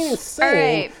levels. All Lane is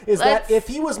saying All right, is that if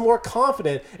he was more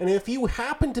confident and if he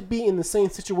happened to be in the same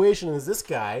situation as this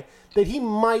guy, that he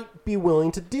might be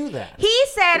willing to do that. He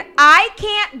said, I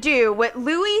can't do what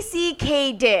Louis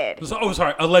C.K. did. Oh,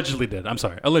 sorry. Allegedly did. I'm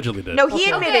sorry. Allegedly did. No, he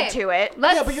admitted to it.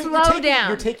 Let's but slow down.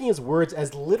 You're taking his words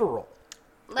as literal.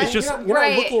 It's just You're not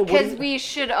right, looking at what because we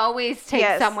should always take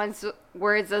Yes. someone's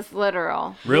words as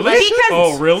literal. really. Because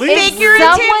Oh, really? If Figuratively,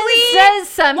 someone says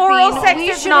something, oral sex we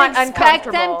is should not expect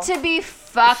them uncomfortable. to be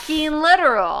fucking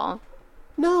literal.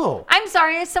 No. I'm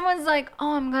sorry, if someone's like,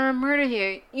 "Oh, I'm gonna murder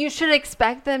you," you should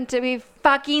expect them to be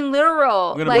fucking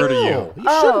literal. I'm gonna like, murder you. No, you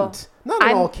Oh, shouldn't. Not in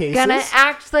I'm all cases. gonna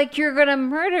act like you're gonna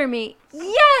murder me.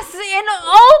 Yes, in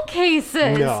all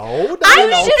cases. No. I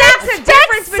no. think that's the expect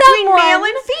difference between male someone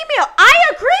and female. I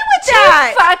agree with To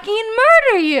that. fucking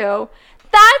murder you.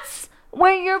 That's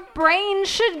where your brain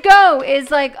should go. Is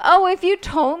like, oh, if you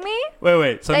told me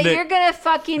Wait. So that Nick, you're gonna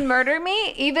fucking murder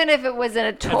me, even if it was in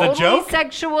a totally joke?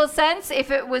 sexual sense,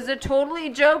 if it was a totally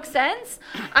joke sense,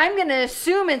 I'm gonna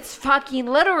assume it's fucking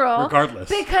literal. Regardless.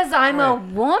 Because I'm a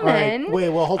woman. Right. Wait,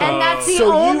 well, hold on. And that's the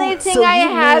So only you- thing so I you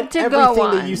have mean to go everything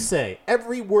on. that you say,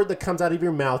 every word that comes out of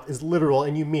your mouth is literal,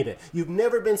 and you mean it. You've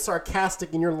never been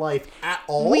sarcastic in your life at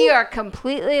all. We are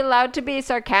completely allowed to be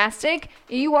sarcastic.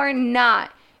 You are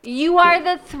not. You are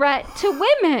the threat to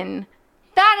women.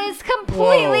 That is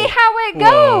completely Whoa. how it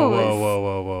goes.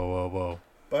 Whoa.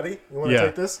 Buddy, you want to Yeah.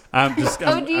 take this? I'm just.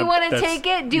 Oh, do you want to take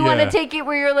it? Do you want to take it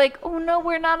where you're like, oh no,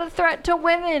 we're not a threat to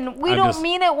women. We I'm don't just-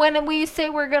 mean it when we say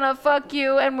we're gonna fuck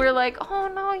you, and we're like, oh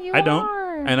no, you I don't. are.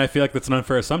 And I feel like that's an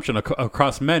unfair assumption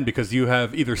across men because you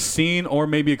have either seen or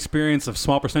maybe experienced a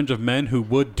small percentage of men who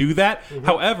would do that.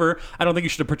 However, I don't think you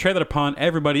should portray that upon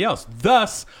everybody else.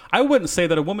 Thus, I wouldn't say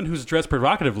that a woman who's dressed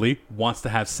provocatively wants to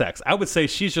have sex. I would say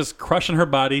she's just crushing her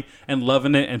body and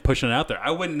loving it and pushing it out there. I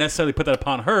wouldn't necessarily put that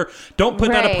upon her. Don't put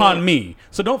that Right. upon me.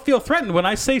 So don't feel threatened when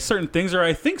I say certain things or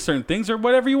I think certain things or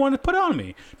whatever you want to put on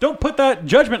me. Don't put that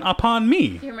judgment upon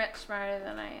me. You're much smarter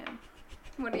than I am.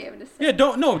 What do you have to say? Yeah,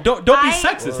 don't be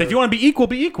sexist. If you want to be equal,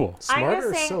 be equal. Smarter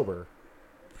or saying- sober?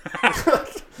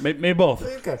 Maybe both.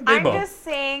 Okay. Maybe I'm both. just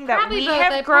saying that Probably we both. I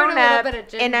have poured grown a little up bit of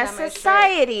gin in a down my shirt.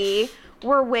 society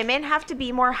where women have to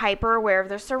be more hyper aware of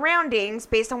their surroundings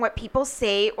based on what people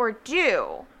say or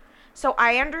do. So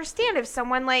I understand if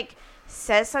someone like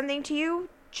says something to you,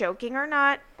 joking or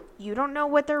not, you don't know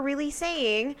what they're really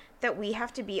saying, that we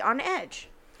have to be on edge.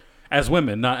 As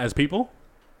women, not as people.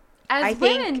 As I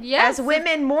women, think yes. as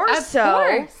women more of so.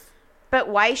 course. But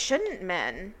why shouldn't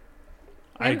men?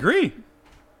 I agree.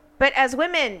 But as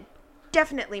women,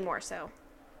 definitely more so.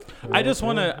 I just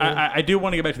want to. I do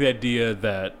want to get back to the idea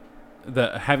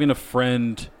that having a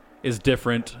friend is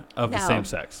different of the No. same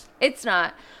sex. It's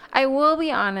not. I will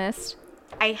be honest.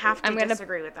 I have to I'm gonna-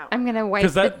 disagree with that. I'm gonna wipe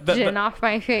 'Cause the that- gin off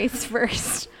my face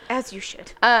first. As you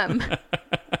should.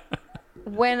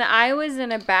 When I was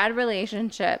in a bad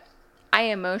relationship, I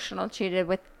emotional cheated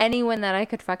with anyone that I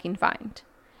could fucking find.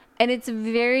 And it's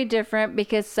very different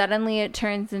because suddenly it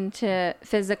turns into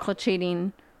physical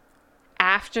cheating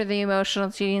after the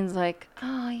emotional cheating's like,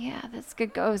 oh yeah, this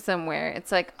could go somewhere.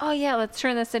 It's like, oh yeah, let's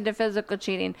turn this into physical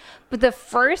cheating. But the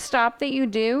first stop that you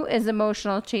do is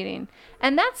emotional cheating.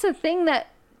 And that's the thing that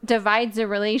divides a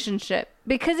relationship.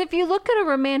 Because if you look at a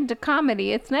romantic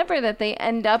comedy, it's never that they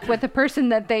end up with a person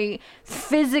that they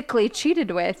physically cheated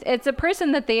with. It's a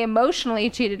person that they emotionally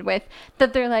cheated with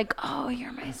that they're like, oh,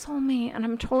 you're my soulmate and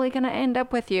I'm totally going to end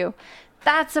up with you.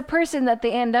 That's a person that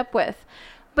they end up with.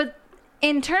 But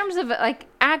in terms of like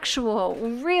actual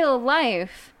real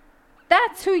life,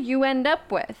 that's who you end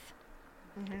up with.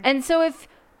 And so if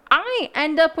I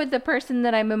end up with the person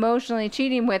that I'm emotionally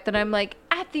cheating with and I'm like,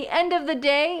 at the end of the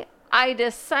day, I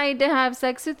decide to have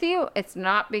sex with you, it's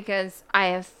not because I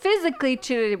have physically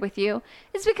cheated with you.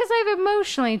 It's because I've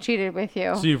emotionally cheated with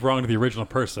you. So you've wronged the original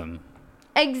person.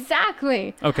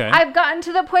 Exactly. Okay. I've gotten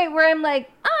to the point where I'm like,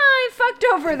 I fucked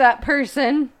over that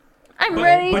person. I'm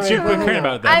ready But to. you've been caring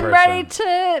about that I'm person. ready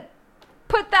to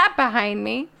put that behind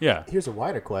me. Yeah. Here's a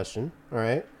wider question. All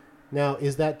right. Now,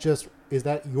 is that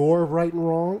your right and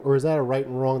wrong, or is that a right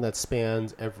and wrong that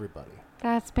spans everybody?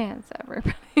 That spans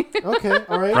everybody. Okay.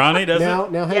 All right. Ronnie, does now,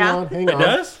 it? Now, hang Yeah. on. Hang It on.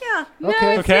 does? Yeah.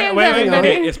 Okay. it Okay. spans Wait. everybody.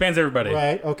 Okay. It spans everybody.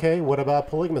 Right. Okay. What about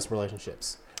polygamous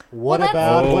relationships? What Well,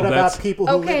 about Oh, what that's- about people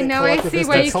who live Okay, in now I see collectivist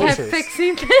why you kept cultures?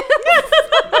 fixing this.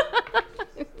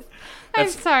 I'm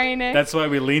sorry, Nick. That's why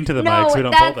we lean to the no, mics. We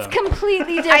don't pull that's them.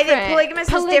 completely different. I think polygamous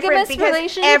is different because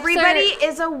relationships everybody are-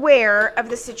 is aware of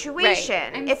the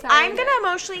situation. Right. If sorry, I'm gonna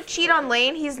emotionally cheat on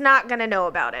Lane, he's not gonna know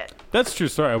about it. That's true.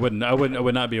 Sorry, I would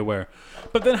not be aware.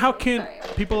 But then how can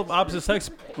people of opposite sex?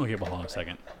 Okay, well, hold on a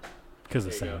second. Because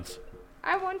the sounds.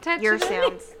 I won't touch Your it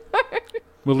sounds.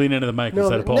 We'll lean into the mic No,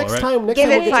 instead of pull it, next right? time, Give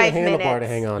we'll it get 5 you a handlebar to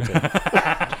minutes. hang on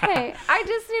to. Hey, I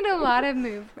just need a lot of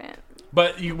movement.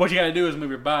 But what you got to do is move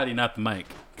your body, not the mic,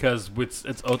 because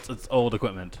it's old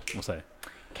equipment. We'll say.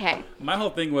 Okay. My whole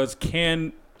thing was,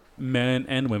 can men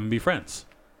and women be friends?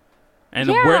 And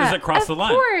Yeah, where does it cross the of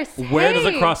line? course. Where does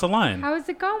it Hey, cross the line? How's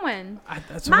it going?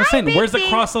 That's what I'm saying. big Where's it thing,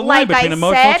 cross the line like between I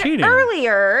emotional said cheating?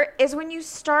 earlier, is when you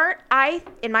start.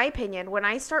 In my opinion, when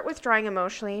I start withdrawing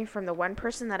emotionally from the one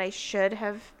person that I should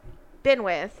have been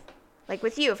with, like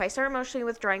with you, if I start emotionally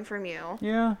withdrawing from you,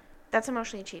 Yeah. that's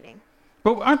emotionally cheating.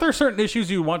 But aren't there certain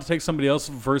issues you want to take somebody else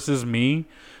versus me?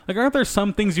 Like, aren't there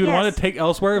some things you'd want Yes. to take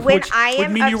elsewhere, When which I would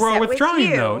am mean you were upset with withdrawing,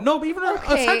 you. though? No, but even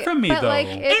Okay, aside from me, but though. like,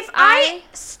 If I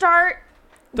start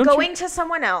Don't going you- to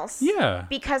someone else, Yeah.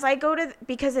 because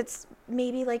it's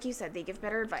maybe like you said, they give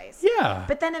better advice. Yeah.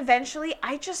 But then eventually,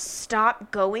 I just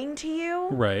stop going to you.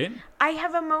 Right. I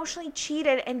have emotionally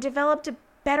cheated and developed a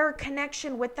better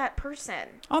connection with that person.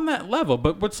 On that level,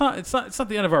 but it's not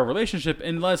the end of our relationship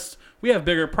unless we have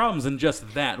bigger problems than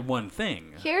just that one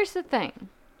thing. Here's the thing.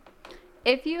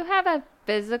 If you have a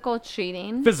physical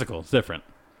cheating, Physical is different.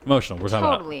 Emotional. We're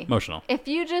talking Totally. about emotional. if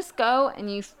you just go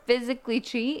and you physically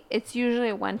cheat, it's usually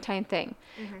a one-time thing.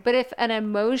 But if an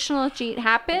emotional cheat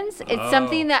happens, it's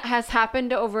something that has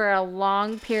happened over a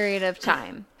long period of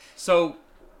time. So,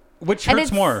 which And hurts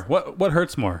it's- more? What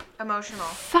hurts more? Emotional.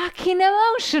 Fucking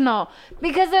emotional,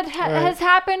 because it has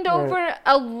happened over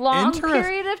a long Interest-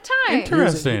 period of time.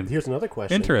 Interesting. Here's another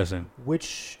question. Interesting.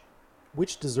 Which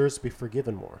deserves to be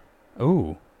forgiven more?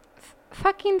 Ooh.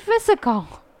 Fucking physical.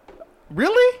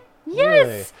 Really?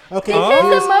 Yes. Really? Okay. Because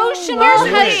here's- emotional here's the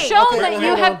has thing. shown okay, that hold you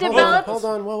on, have developed. Hold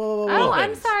on. Whoa. Oh, things.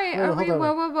 I'm sorry. No, Are we hold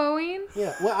on. whoa-whoa-whoing?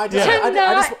 Yeah. Well,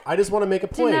 not- I just want to make a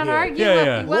Do point not here. argue. Yeah,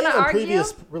 yeah. You want to argue?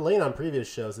 Lane on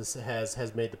previous shows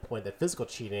has made the point that physical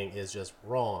cheating is just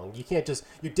wrong.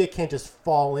 Your dick can't just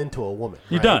fall into a woman.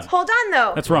 You're right? done. Hold on,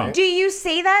 though. That's wrong. Do you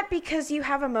say that because you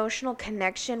have emotional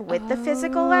connection with the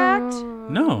physical act?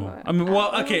 No. I mean,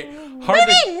 well, okay.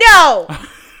 No.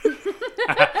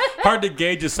 Hard to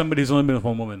gauge if somebody's only been with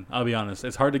one woman. I'll be honest.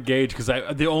 It's hard to gauge because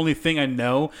the only thing I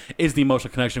know is the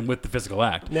emotional connection with the physical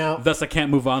act. Now- Thus, I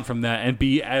can't move on from that and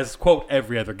be as, quote,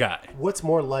 every other guy. What's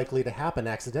more likely to happen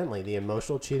accidentally, the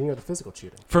emotional cheating or the physical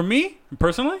cheating? For me,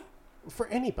 personally, For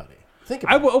anybody. Think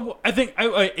about it. I think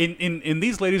in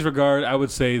these ladies' regard, I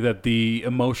would say that the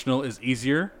emotional is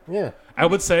easier. Yeah. I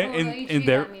would say in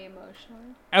their.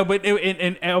 I would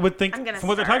think I'm gonna from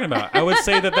what they're start. talking about, I would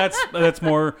say that that's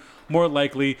more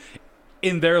likely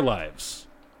in their lives,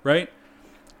 right?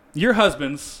 Your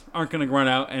husbands aren't going to run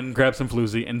out and grab some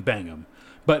floozy and bang them,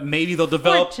 but maybe they'll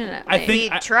develop. Fortunately. I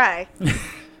think He'd try.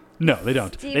 no, they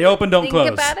don't. Steve They open, don't think close.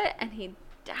 about it, and he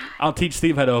died. I'll teach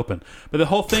Steve how to open. But the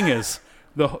whole thing is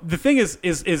the thing is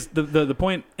the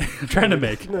point I'm trying to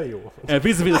make. No, you won't. And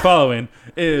vis-a-vis the following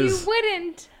You is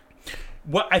wouldn't.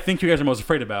 what I think you guys are most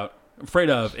afraid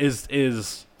of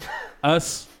is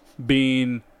us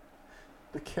being.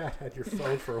 The cat had your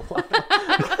phone for a while.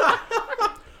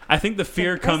 I think the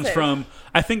fear comes from.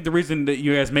 I think the reason that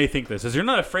you guys may think this is you're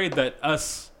not afraid that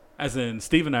us, as in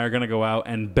Steve and I, are going to go out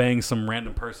and bang some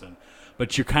random person,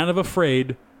 but you're kind of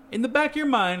afraid in the back of your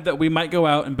mind that we might go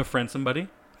out and befriend somebody,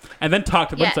 and then talk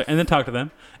to them, Yes. and then talk to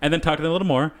them, and then talk to them a little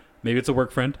more. Maybe it's a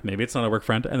work friend, maybe it's not a work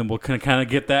friend, and then we'll kind of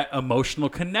get that emotional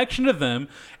connection to them,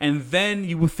 and then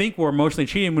you will think we're emotionally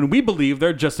cheating when we believe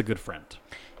they're just a good friend.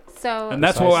 So And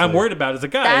that's what I'm Precisely. worried about as a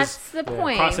guy. that's is the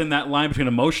point. crossing that line between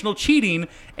emotional cheating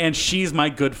and she's my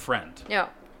good friend. No,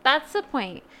 that's the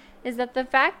point. Is that the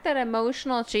fact that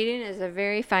emotional cheating is a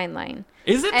very fine line.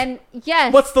 Is it? And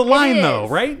yes, What's the it line is. though,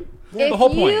 right? If The whole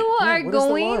point. you are Yeah, what is the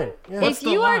going, line? Yeah. if What's the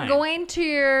you are line? going to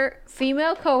your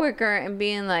female coworker and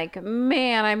being like,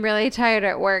 "Man, I'm really tired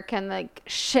at work," and like,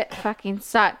 "Shit, fucking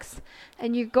sucks,"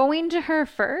 and you're going to her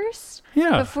first,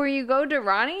 Yeah. before you go to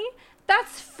Ronnie.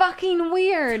 That's fucking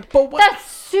weird. But what- That's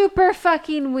super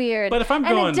fucking weird. But if I'm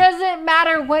and going- it doesn't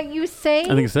matter what you say. I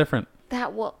think it's different.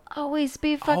 That will always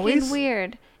be fucking Always?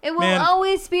 weird. It will Man.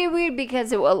 always be weird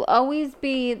because it will always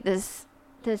be this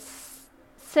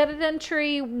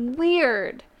sedentary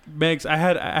weird. Megs, I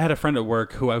had a friend at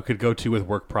work who I could go to with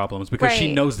work problems because she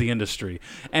Right. knows the industry,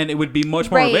 and it would be much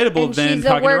more Right, relatable and than she's a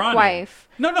talking to work Ronnie. wife.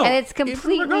 No, And it's even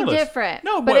completely regardless. different.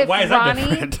 No, But but if why is that Ronnie-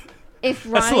 different? If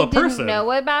That's still Ronnie a person. didn't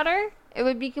know about her, It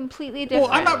would be completely Well,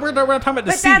 different. we're not talking about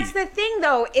But deceit. that's the thing,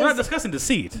 though. We're not discussing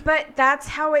deceit. But that's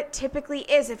how it typically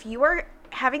is. If you are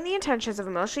having the intentions of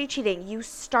emotionally cheating, you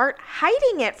start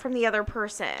hiding it from the other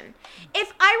person.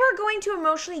 If I were going to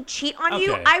emotionally cheat on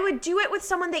you, Okay. I would do it with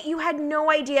someone that you had no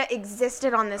idea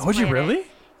existed on this Would you planet. really?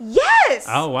 Yes!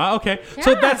 Oh, wow. Okay.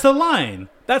 So Yeah. that's the line.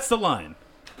 That's the line.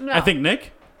 No. I think,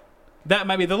 Nick, that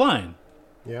might be the line.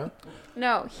 Yeah.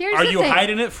 No, here's Are the you thing.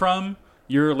 hiding it from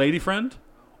your lady friend?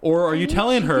 Or are you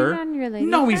telling her? cheating on your lady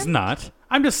No, he's friend? not.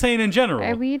 I'm just saying in general.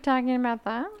 Are we talking about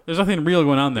that? There's nothing real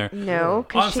going on there. No, All I'm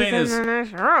because she's saying in is,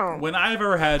 this room. when I've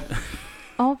ever had...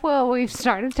 Oh, well, we've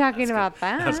started talking about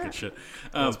that. That's good shit.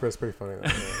 That's pretty funny. Though.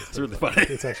 Yeah, It's really funny.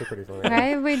 It's actually pretty funny. Why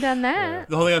have we done that?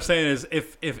 The whole thing I'm saying is,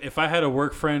 if I had a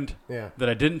work friend Yeah. that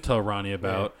I didn't tell Ronnie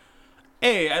about,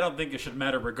 I don't think it should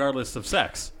matter regardless of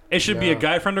sex. It should be a No.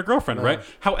 guy friend or girlfriend, No. right?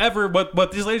 However,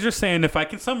 what these ladies are saying, if I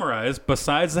can summarize,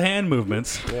 besides the hand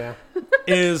movements, Yeah.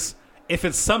 is if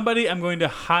it's somebody I'm going to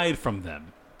hide from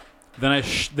them, then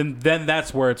then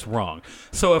that's where it's wrong.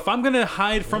 So if I'm going to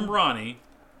hide from Ronnie,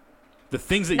 the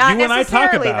things that Not you and I talk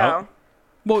necessarily, about,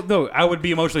 though. well, no, I would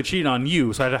be emotionally cheating on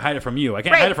you, so I had to hide it from you. I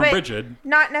can't Right, hide it from but Bridget.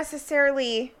 Not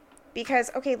necessarily because,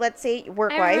 okay, let's say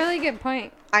work I have life. a really good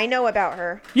point. I know about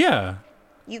her. Yeah.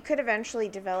 You could eventually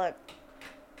develop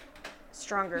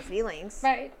stronger feelings.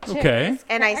 Right. Okay.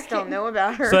 And I still know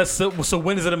about her. So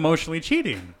when is it emotionally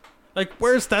cheating? Like,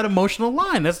 where's that emotional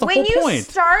line? That's the when whole you point.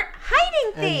 start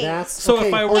hiding And things. that's So okay,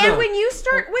 if I hold were on. to- And when you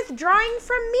start withdrawing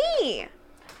from me.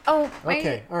 Oh,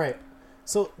 Okay. All right.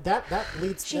 So that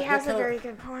leads. She that has a kinda- very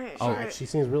good point. All right. She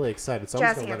seems really excited, so I'm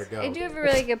just Jazz gonna let her go. I do have a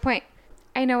really good point.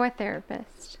 I know a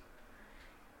therapist.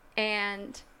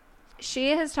 And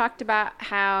she has talked about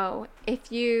how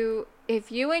if you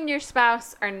and your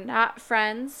spouse are not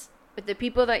friends with the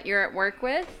people that you're at work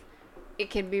with, it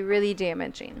can be really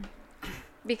damaging.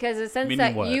 Because the sense Meaning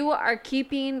that what? you are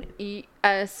keeping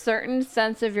a certain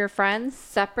sense of your friends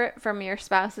separate from your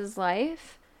spouse's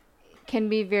life can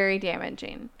be very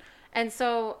damaging. And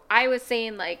so I was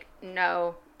saying, like,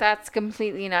 no, that's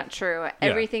completely not true.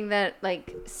 Everything that,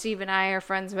 like, Steve and I are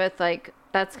friends with, like,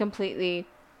 that's completely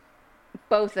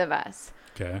both of us.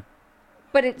 Okay.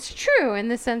 But it's true in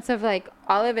the sense of, like,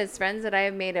 all of his friends that I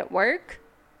have made at work,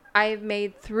 I have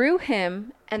made through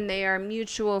him, and they are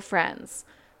mutual friends.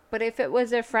 But if it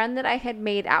was a friend that I had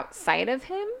made outside of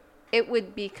him, it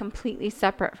would be completely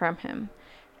separate from him.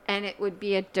 And it would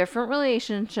be a different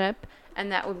relationship, and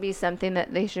that would be something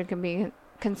that they should be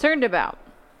concerned about.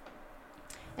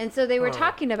 And so they were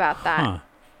talking about that Huh.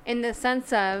 in the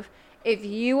sense of, if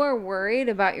you are worried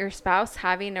about your spouse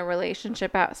having a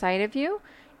relationship outside of you,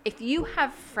 if you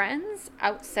have friends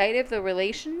outside of the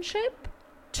relationship,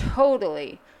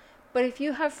 totally. But if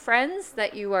you have friends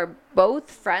that you are both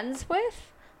friends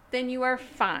with, then you are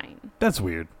fine. That's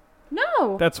weird.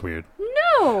 No. That's weird.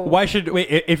 No. Why should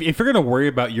if you're gonna worry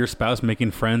about your spouse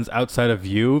making friends outside of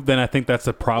you, then I think that's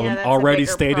a problem Yeah, that's a already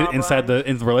bigger stated problem. inside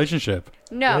in the relationship.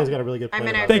 No. He's got a really good I'm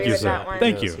point. gonna about Thank you, with sir. that one.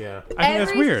 Thank you. Yeah. I think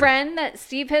that's Every weird. friend that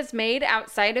Steve has made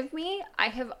outside of me, I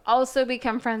have also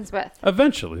become friends with.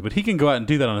 Eventually, but he can go out and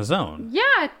do that on his own.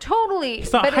 Yeah, totally.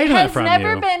 He's not but it hiding that has from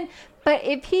never you. been. But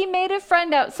if he made a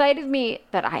friend outside of me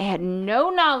that I had no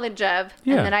knowledge of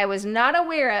Yeah. and that I was not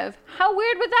aware of, how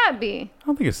weird would that be? I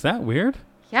don't think it's that weird.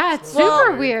 Yeah, it's Well,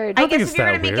 super weird. I I don't think guess it's if you're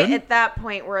that going to make weird. it at that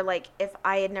point where, like, if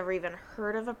I had never even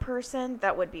heard of a person,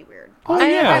 that would be weird. Oh I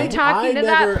yeah, am talking to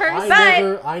that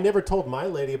person. I never told my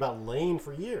lady about Lane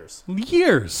for years.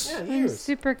 years, Yeah, I'm years.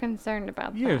 super concerned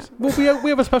about years. that. Well, we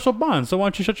have a special bond, so why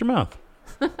don't you shut your mouth?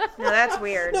 No, that's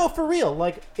weird. No, for real.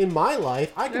 Like in my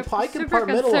life, I Super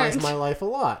compartmentalize concerned. my life a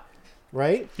lot,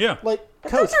 right? Yeah. Like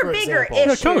But Coach, those are for bigger example. Yeah,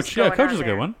 issues coach. Yeah, going coach on is a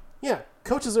there. good one. Yeah,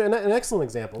 Coach is an excellent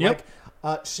example. Yep.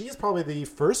 Like, she is probably the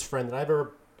first friend that I've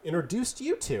ever introduced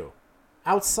you to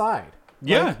outside.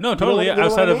 Yeah, Like, no, you know totally. what- you know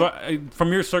outside what I of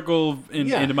from your circle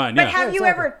Yeah. into mine. But Yeah, have you exactly.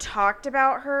 ever talked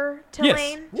about her to Yes.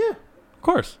 Lane? Yeah, of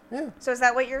course. yeah. So is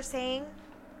that what you're saying?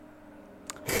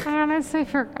 I honestly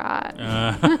forgot.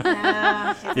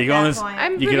 You go on this.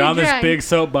 I'm You pretty get on this drunk. big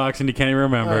soapbox and you can't even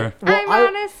remember. I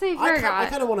honestly I forgot.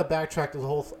 kind of want to backtrack to the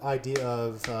whole idea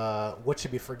of what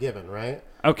should be forgiven, right?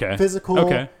 Okay. Physical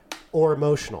Okay. or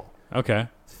emotional. Okay.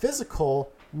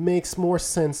 Physical makes more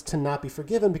sense to not be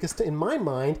forgiven because, in my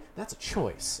mind, that's a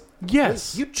choice.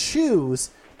 Yes. You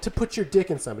choose to put your dick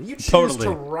in somebody. You choose Totally.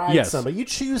 to ride Yes. somebody. You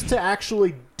choose to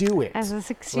actually do it. As a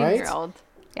 16-year-old.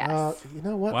 Yes. You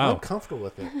know what? Wow. I'm comfortable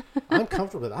with it. I'm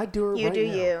comfortable with it. I do it You right do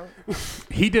now. you.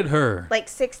 He did her. Like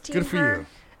 16 Good for her? you.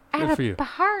 At Good for you. a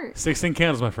heart. 16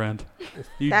 candles, my friend.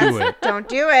 You That's, do it. Don't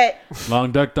do it.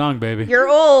 Long duck dong, baby. You're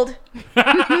old.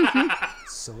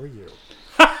 So are you.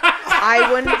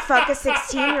 I wouldn't fuck a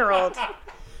 16-year-old.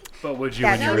 But would you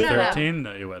That's when you were illegal. 13?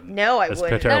 No, you wouldn't. No, I That's a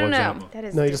wouldn't. terrible No. example. That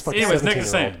is No, you just fucking Anyways, Nick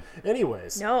is 17-year-old.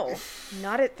 Anyways. No,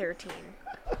 not at 13.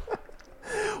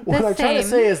 What The I'm trying to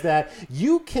same. say is that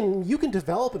you can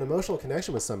develop an emotional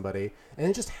connection with somebody, and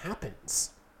it just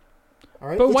happens. All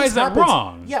right? But It why just is that happens.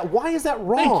 wrong? Yeah, why is that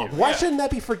wrong? you. Why Yeah. shouldn't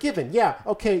that be forgiven? Yeah,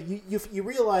 okay, you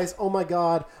realize, oh my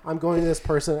God, I'm going to this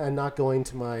person and not going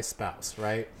to my spouse,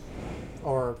 right?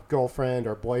 Or girlfriend,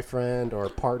 or boyfriend, or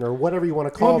partner, whatever you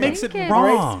want to call What them. makes it think it's- All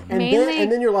right? wrong?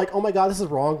 And then you're like, oh my God, this is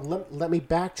wrong. Let me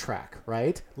backtrack,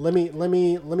 right? Let me Can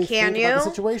think about the you?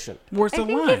 situation. Where's I the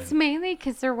think line? it's mainly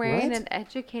because they're wearing Right? an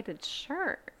educated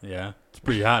shirt. Yeah, it's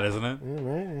pretty hot, isn't it? Yeah,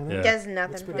 right? Yeah. Does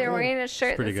nothing for They're me. wearing a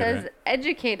shirt that pretty good, says right?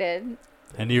 educated.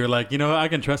 And you're like, you know, I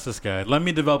can trust this guy. Let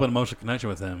me develop an emotional connection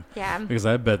with him. Yeah. Because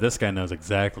I bet this guy knows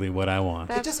exactly what I want.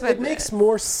 That's It makes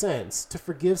more sense to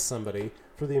forgive somebody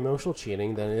for the emotional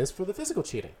cheating than it is for the physical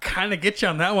cheating. Kind of get you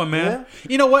on that one, man.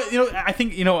 You know what? I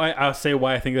think, I'll say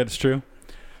why I think that's true.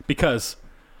 Because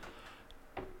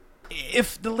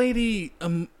if the lady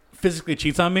physically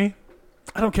cheats on me,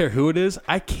 I don't care who it is,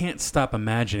 I can't stop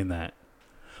imagining that.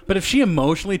 But if she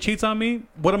emotionally cheats on me,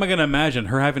 what am I going to imagine?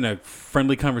 Her having a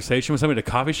friendly conversation with somebody at a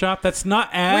coffee shop? That's not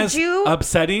as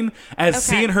upsetting as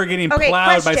seeing her getting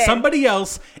plowed by somebody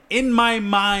else in my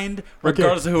mind,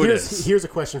 regardless of who it is. Here's a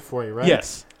question for you, right?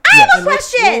 Yes. I have a And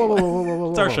let's- question. Whoa,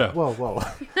 It's our show.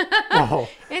 Whoa.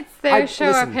 It's their show,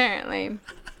 listen. apparently.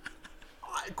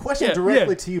 Question Yeah,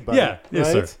 directly yeah. to you, buddy. Yeah,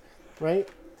 yes, right? sir. Right?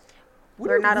 Would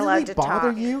We're it not really allowed to bother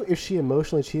talk. you if she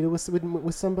emotionally cheated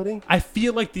with somebody? I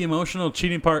feel like the emotional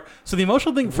cheating part. So the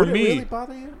emotional thing for Would me, it really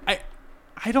bother you?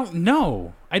 I don't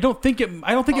know. I don't think it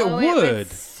Oh, would. It would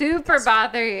super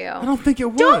bother you. I don't think it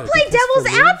would. Don't play devil's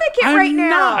for me, advocate I'm right now.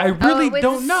 not. I really it would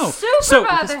don't know. Super So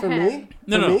bother For him. me,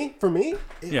 No. for me,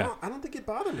 Yeah. I don't think it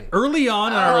bothered me. early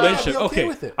on in our I'd be relationship, okay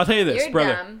with it. I'll tell you this, You're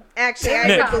brother. dumb. Actually, I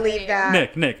Nick. would believe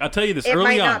that. Nick, I'll tell you this. It early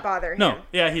might on, not bother No, him.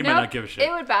 yeah, he might Nope, not give a shit.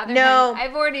 It would bother No. him.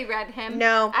 I've already read him.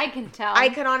 No. I can tell. I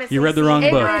could honestly. You read the see wrong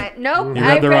It book. would, nope, You I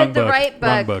read the read wrong the book. right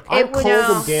Wrong book. book. I'm It would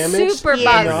cold and damaged super He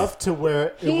bother. enough to where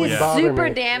it He's wouldn't bother super me.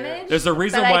 damaged. There's a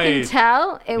reason but why- I can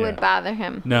tell it Yeah. would bother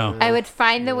him. No. I would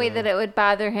find the way that it would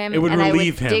bother him. It would and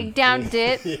relieve I would him. dig down,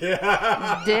 dip,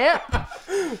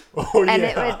 Oh, and yeah.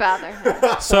 it would bother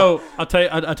him. So I'll tell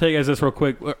you guys this real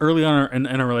quick. Early on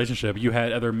in a relationship, you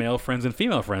had other male friends and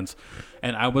female friends,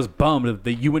 and I was bummed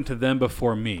that you went to them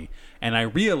before me, and I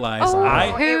realized Oh, I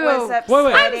It was Who?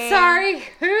 upsetting. I'm sorry.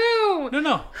 Who?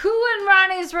 no. Who in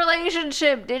Ronnie's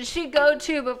relationship did she go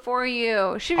to before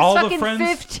you? She was All the fucking friends,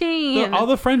 15. all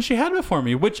the friends she had before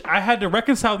me, which I had to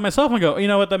reconcile with myself and go, you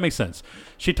know what, that makes sense.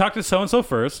 She talked to so and so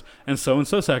first, and so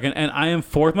second, and I am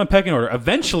fourth in my pecking order.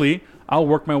 Eventually, I'll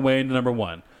work my way into number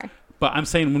one. But I'm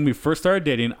saying when we first started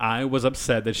dating, I was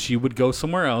upset that she would go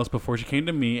somewhere else before she came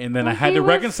to me, and then I had he to was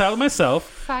reconcile with myself.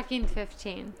 Fucking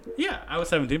 15. Yeah, I was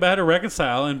 17, but I had to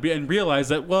reconcile and realize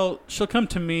that, well, she'll come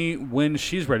to me when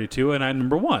she's ready to, and I'm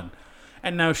number one.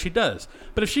 And now she does.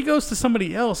 But if she goes to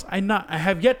somebody else, I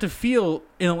have yet to feel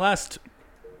in the last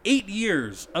 8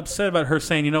 years upset about her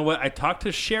saying, you know what, I talked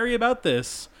to Sherry about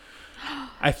this.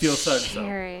 I feel so.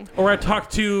 Sherry. Or I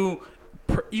talked to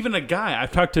even a guy.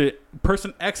 I've talked to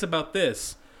person X about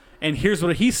this, and here's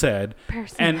what he said.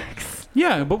 Person and X.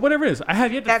 Yeah, but whatever it is, I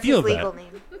have yet to That's feel his that. legal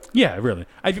name. Yeah, really.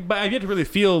 But I've yet to really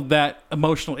feel that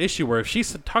emotional issue where if she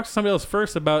talks to somebody else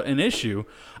first about an issue,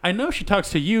 I know she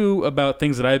talks to you about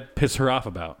things that I piss her off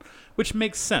about, which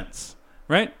makes sense,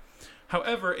 right?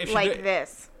 However, if Like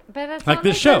this. But it's Like not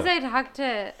this because show. I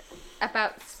talk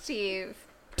about Steve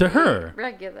to her,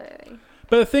 regularly.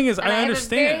 but the thing is, And I have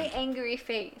understand. a very angry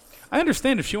face. I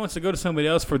understand if she wants to go to somebody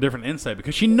else for a different insight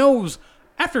because she knows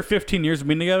after 15 years of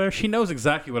being together, she knows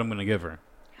exactly what I'm going to give her.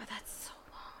 Oh, that's so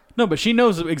long. No, but she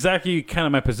knows exactly kind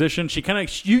of my position. She kind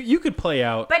of you could play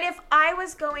out. But if I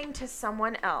was going to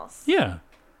someone else Yeah.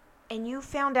 and you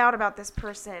found out about this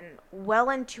person well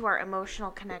into our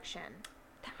emotional connection,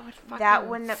 That that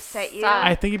wouldn't upset you?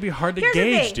 I think it'd be hard to Here's the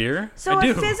gauge, thing. dear. So I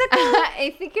do. a physical,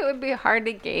 I think it would be hard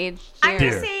to gauge. I'm Dear.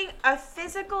 just saying a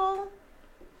physical,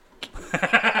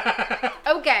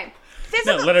 Okay.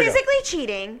 No, let her go. physically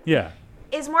cheating Yeah.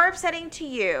 is more upsetting to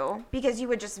you because you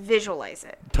would just visualize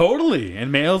it. Totally.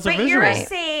 And males are But visual. you're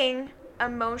saying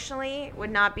emotionally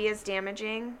would not be as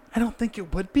damaging. I don't think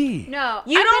it would be. No.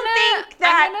 You I'm don't gonna- think I'm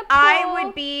that gonna I pull-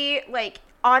 would be like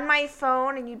on my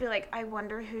phone and you'd be like, I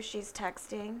wonder who she's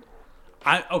texting?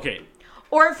 Okay.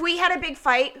 Or if we had a big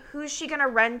fight, who's she gonna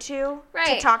run to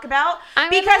Right. talk about? I'm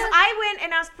Because gonna- I went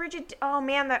and asked Bridget, oh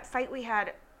man, that fight we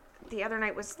had, the other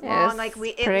night was Yeah, long. Like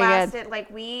it pretty lasted.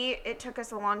 It took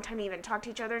us a long time to even talk to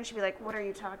each other. And she'd be like, "What are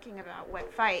you talking about?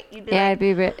 What fight?" You'd be like,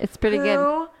 it's pretty good.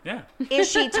 "Who Yeah. is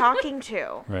she talking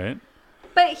to?" Right.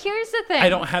 But here's the thing. I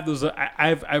don't have those.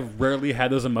 I've rarely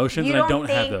had those emotions, You and I don't don't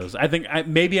have think- those. I think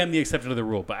maybe I'm the exception to the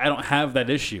rule, but I don't have that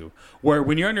issue. Where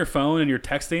when you're on your phone and you're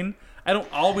texting, I don't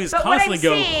always But what constantly I'm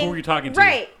go, saying- "Who are you talking to?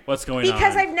 Right. What's going on?"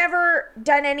 Because I've never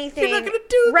done anything. You're not gonna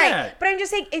do right. that. But I'm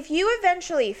just saying, if you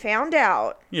eventually found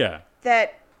out Yeah.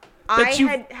 that I you-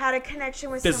 had a connection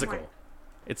with Physical. someone,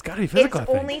 It's got to be physical. it's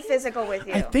I think. only physical with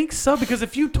you. I think so because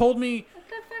if you told me,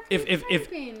 if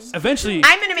eventually,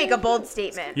 I'm gonna make a bold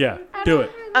statement. yeah, do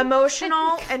it.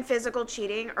 Emotional and physical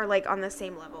cheating are like on the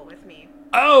same level with me.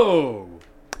 Oh,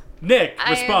 Nick,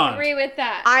 respond. I agree with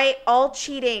that. All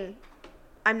cheating,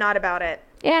 I'm not about it.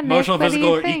 Yeah, Nick, Emotional and what do physical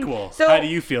you are think? equal. So How do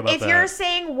you feel about if that? you're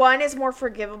saying one is more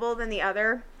forgivable than the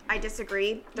other, I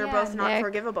disagree. They're Yeah, both not Nick,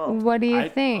 forgivable. What do you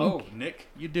think? Oh, Nick,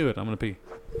 you do it. I'm gonna pee.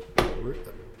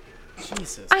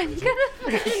 Jesus. I'm gonna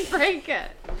fucking break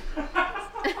it.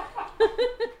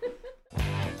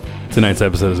 Tonight's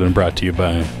episode has been brought to you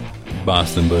by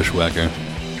Boston Bushwhacker.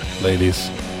 Ladies,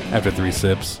 after 3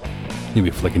 sips, you'll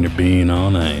be flicking your bean all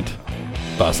night.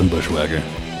 Boston Bushwhacker.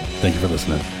 Thank you for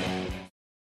listening.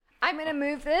 I'm gonna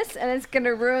move this, and it's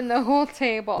gonna ruin the whole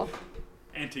table.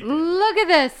 Antique. Look at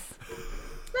this.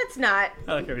 Let's not.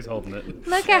 I like how he's holding it.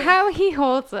 Look at how he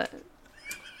holds it.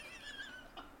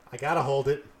 I gotta hold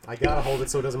it. I gotta hold it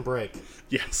so it doesn't break.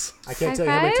 Yes. I can't High tell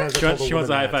you how many five? times I've She wants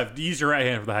a high five. Use your right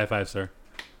hand for the high five, sir.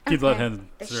 Keep the left Okay. hand.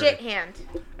 The straight. shit hand.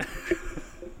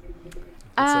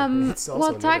 it's also We'll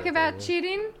a talk negative about thing,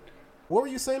 cheating. What were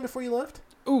you saying before you left?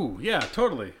 Ooh, yeah,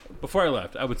 totally. Before I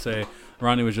left, I would say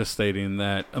Roni was just stating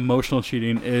that emotional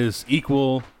cheating is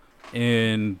equal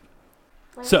in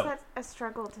Why So- is that a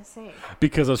struggle to say?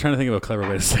 because I was trying to think of a clever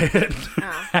way to say it.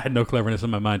 Ah. I had no cleverness in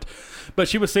my mind. But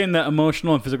she was saying that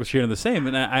emotional and physical cheating are the same,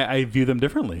 and I view them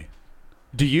differently.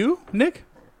 Do you, Nick?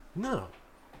 No.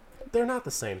 They're not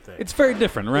the same thing. It's very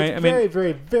different, right? It's I mean, very,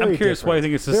 very, very I'm curious why you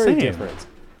think it's the very same. different.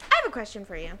 I have a question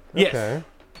for you. yes. Okay.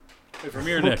 Wait, from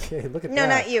me or Nick? Okay, look at No,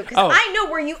 that. not you, because Oh. I know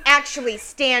where you actually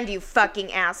stand, you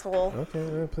fucking asshole.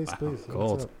 Okay, please. What's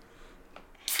cold. up?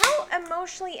 How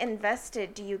emotionally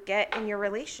invested do you get in your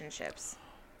relationships?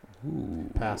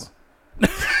 Pass.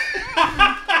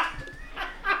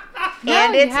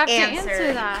 And you it's have to answered.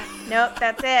 answer that. Nope,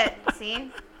 that's it.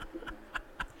 See?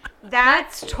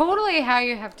 That's totally how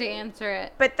you have to answer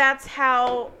it. But that's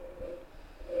how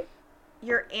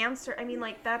your answer, I mean,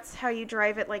 like, that's how you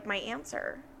drive it, like, my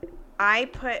answer. I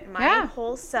put my Yeah.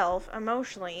 whole self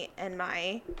emotionally in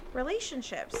my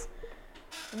relationships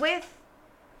with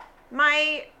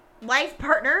my life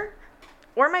partner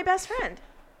or my best friend.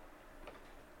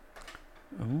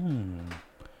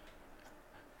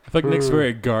 I feel like Nick's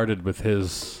very guarded with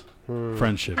his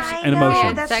friendships I and know,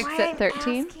 emotions. that's Sex why at I'm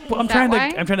 13? asking. Well, I'm Is trying that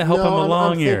to why? I'm trying to help him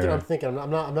along here. I'm thinking. I'm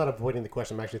not avoiding the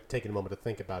question. I'm actually taking a moment to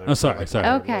think about it. Oh, sorry, sorry.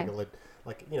 Okay.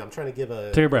 Like, I'm trying to give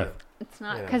a. Take a breath. It's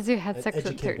not Yeah. because you had An sex at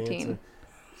educated 13. answer.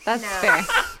 That's No. fair.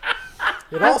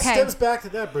 It all Okay. stems back to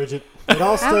that, Bridget. It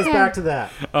all stems Okay. back to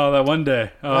that. Oh, that one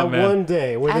day. Oh, That man. one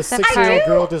day where this At the 6-year-old party.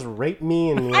 girl just raped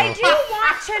me and I do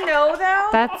want to know, though.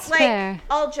 That's like, fair.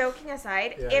 all joking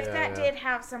aside, Yeah, if yeah, that yeah. did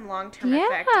have some long-term Yeah.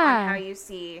 effect on how you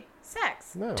see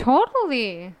sex. No,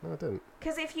 Totally. no, it didn't.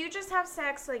 Because if you just have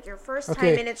sex like your first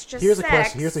Okay, time and it's just here's sex. a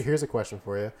question. Here's a question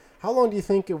for you. How long do you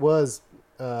think it was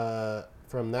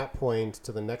from that point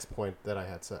to the next point that I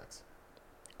had sex?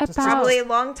 About, Probably a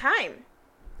long time.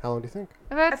 How long do you think?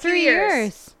 about a few 3 years.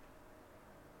 years.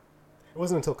 It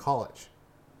wasn't until college,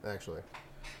 actually.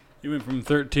 You went from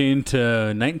 13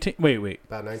 to 19. Wait.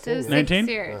 About 19. So 6 yeah. 19?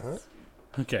 years.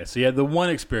 Uh-huh. Okay, so you had the one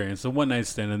experience, the one night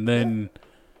stand, and then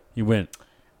you went.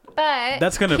 But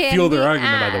That's going to can fuel their we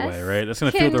argument, by the way, ask- right? That's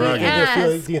going to can fuel their we argument.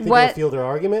 ask Do you think what- it'll feel their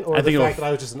argument, or I the think it'll fact that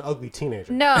I was just an ugly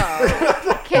teenager? No.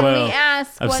 Can Well, we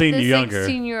ask I've what seen the you younger.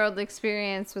 16-year-old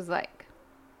experience was like?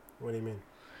 What do you mean?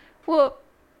 Well,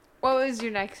 what was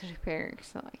your next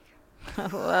experience like?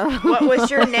 What was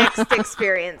your next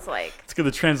experience like? Let's get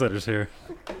the translators here.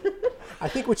 I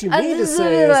think what you mean to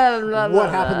say is what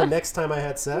happened the next time I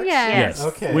had sex? Yeah. Yes.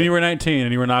 Okay. When you were 19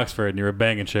 and you were in Oxford and you were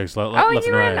banging chicks Oh, left you and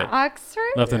were right. in Oxford?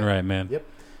 Left and Yeah. right, man. Yep.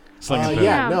 Slinging food.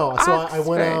 Yeah, Damn, no. So I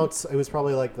went Oxford. out. It was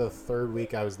probably like the third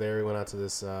week I was there. We went out to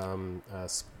this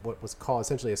what was called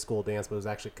essentially a school dance, but it was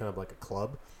actually kind of like a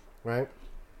club, right?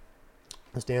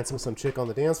 I was dancing with some chick on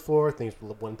the dance floor.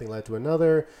 One thing led to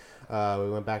another. We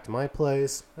went back to my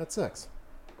place. Had sex.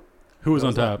 Who was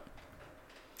on What was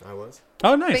top? I was.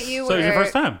 Oh, nice. But you So it was your were-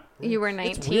 first time. You were It's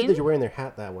weird that 19. you're wearing their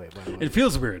hat that way, by the way. It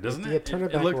feels weird, doesn't it? Yeah, turn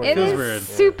it back looked- around. It feels is weird.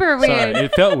 super Sorry, weird.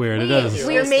 it felt weird. It does. Yeah.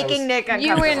 You're I making was- Nick You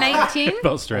uncomfortable. were 19? It felt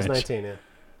I was strange. 19, yeah.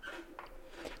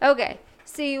 Okay.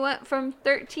 So you went from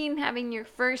 13 having your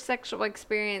first sexual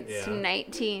experience to Yeah.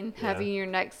 19 having your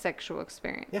next sexual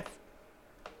experience. Yeah.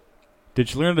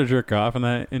 Did you learn to jerk off in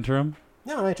that interim?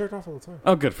 No, I jerk off all the time.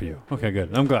 Oh, good for you. Okay, good.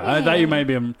 I'm glad. I thought you might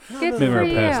be Good maybe for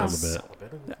repressed you. a little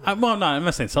bit. I'm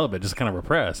not saying celibate, just kind of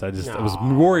repressed. I was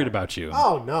No. worried about you.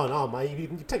 Oh, no. You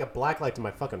take a black light to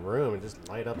my fucking room and just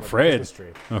light up like a Afraid. Christmas tree.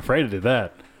 I'm afraid to do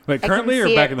that. Wait, I currently can or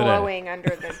see back it in the day? glowing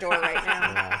under the door right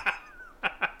now. Yeah.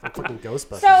 I'm fucking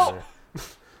Ghostbusters So- there.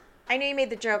 I know you made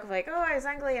the joke of like, oh, I was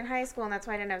ugly in high school, and that's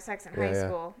why I didn't have sex in high Yeah.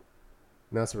 school.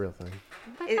 No, that's a real thing.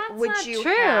 But It- that's would not you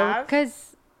true. have-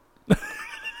 Because.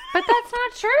 But that's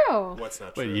not true. What's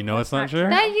not Wait, you know it's not not true? true.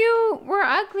 That you were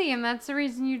ugly, and that's the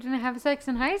reason you didn't have sex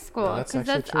in high school. No, that's Because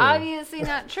actually that's true. obviously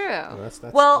not true. No, that's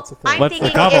Well, that's a thing. I'm What's the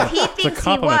thinking compliment? if he It's a thinks he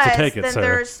compliment to was, take it, then sir.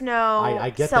 there's no I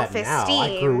get that self-esteem.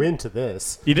 now. I grew into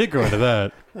this. You did grow into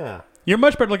that. Yeah. You're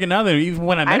much better looking now than even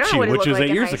when I I met don't know you, what he which looked was like 8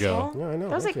 in years high ago. school. Yeah, I know.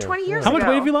 That was thank like you. 20 years How ago. much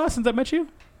weight have you lost since I met you?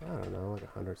 I don't know, like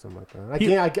 100, something like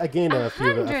that. I gained a few.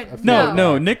 100? No,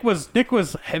 No. Nick was he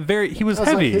was That was like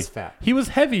heavy. his fat. He was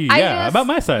heavy, I yeah, just about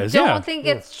my size, don't yeah. think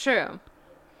it's true.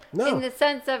 No. In the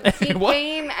sense of he What?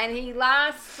 came and he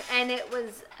lost and it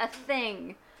was a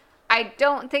thing. I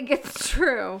don't think it's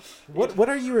true What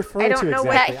are you referring I don't to know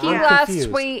what exactly? that he I'm lost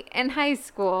confused. weight in high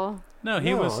school No, he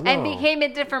No, was. no. and became a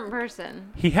different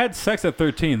person. He had sex at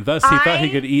 13, thus he thought he I-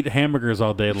 could eat hamburgers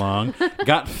all day long,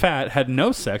 got fat, had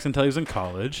no sex until he was in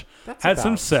college, That's had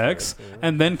some about sex, right, yeah.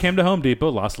 and then came to Home Depot,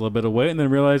 lost a little bit of weight, and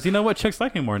then realized, you know what, chicks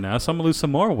like me more now, so I'm going to lose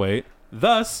some more weight.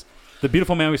 Thus, the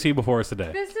beautiful man we see before us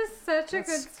today. This is such a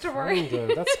good story.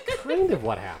 That's kind of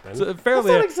what happened. So That's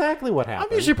fairly- not exactly what I'm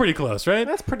happened. usually pretty close, right?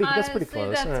 That's pretty Honestly,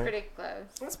 close. that's all right. pretty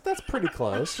close. That's pretty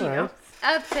close. All right.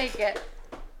 I'll take it.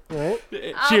 All right.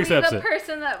 I'll She be accepts the it.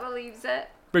 person that believes it.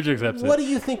 Bridget accepts What it. do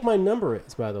you think my number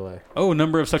is, by the way? Oh,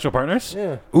 number of sexual partners?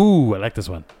 Yeah, Ooh, I like this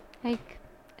one. Like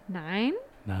 9?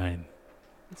 9.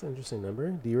 that's an interesting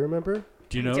number. Do you remember?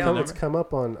 Do you know don't. the It's number? come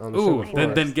up on the show Ooh, before.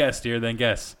 then guess, dear, then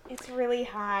guess. It's really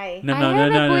high. No, I no, no, had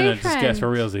a no, no, no, just guess for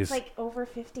boyfriend. realsies. It's like over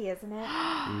 50, isn't it?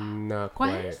 Not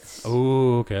quite. What?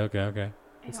 Ooh, okay.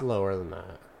 It's lower than that.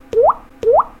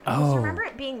 I just Oh, remember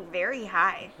it being very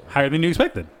high. higher than you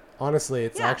expected. Honestly,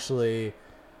 it's Yeah. actually.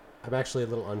 I'm actually a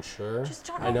little unsure. Just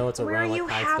don't know I know it's where around you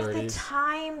like high have 30s. the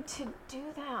time to do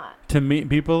that. To meet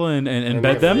people and And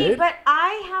bed get them? laid? But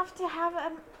I have to have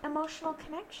an emotional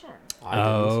connection. I didn't.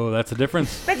 Oh, that's a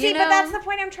difference. But You see, know- but that's the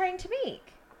point I'm trying to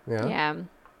make. Yeah. Yeah.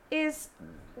 Is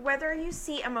whether you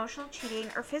see emotional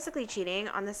cheating or physically cheating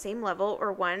on the same level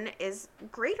or one is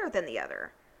greater than the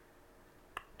other.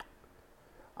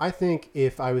 I think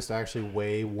if I was to actually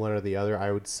weigh one or the other,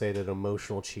 I would say that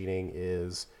emotional cheating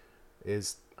is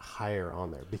higher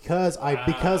on there because I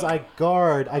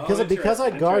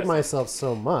guard myself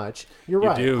so much. You're You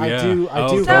right. do, I yeah. do Oh,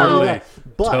 value totally. that.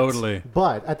 But, Totally.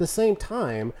 But at the same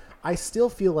time, I still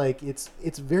feel like it's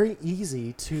very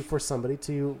easy for somebody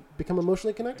to become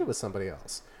emotionally connected with somebody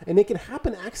else, and it can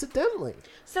happen accidentally.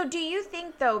 So do you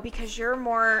think though, because you're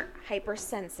more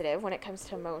hypersensitive when it comes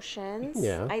to emotions,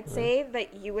 Yeah, I'd yeah. say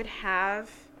that you would have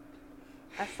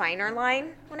a finer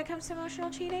line when it comes to emotional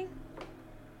cheating?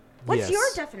 What's Yes. your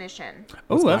definition? Oh,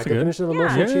 What's my that's good. definition of Yeah.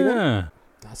 emotional cheating? Yeah.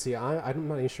 See, I'm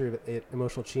not even sure that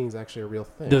emotional cheating is actually a real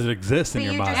thing. Does it exist in But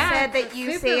your you mind? just said Yeah, that it's a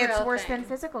you super say it's real worse thing. than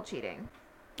physical cheating.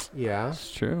 Yeah,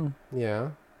 It's true. yeah.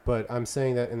 But I'm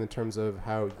saying that in the terms of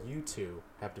how you two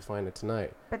have defined it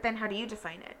tonight. But then how do you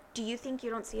define it? Do you think you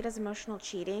don't see it as emotional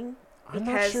cheating? I'm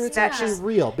not sure it's that's actually just-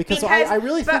 real because I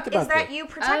really but think about is that this. you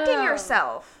protecting Oh.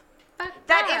 yourself? Fuck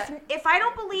That if I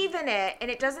don't believe in it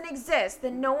and it doesn't exist,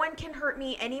 then no one can hurt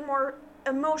me any more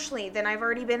emotionally than I've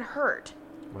already been hurt.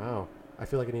 Wow. I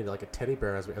feel like I need like a teddy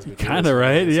bear as we do Kinda, this.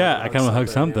 right? It's Yeah, like I kinda hug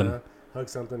something. You know? Hug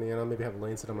something, maybe have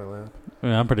Lane sit on my lap.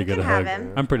 Yeah, I'm pretty good can at have hug.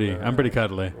 him. I'm pretty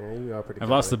cuddly. Yeah, you are pretty I've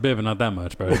lost the cuddly. bib, but not that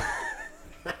much, bro.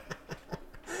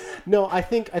 No, I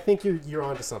think you're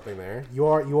onto something there. You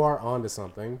are onto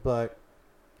something, but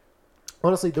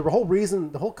honestly, the whole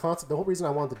reason I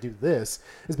wanted to do this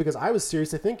is because I was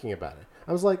seriously thinking about it.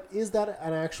 I was like, is that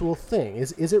an actual thing?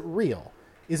 Is it real?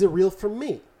 Is it real for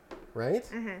me? Right?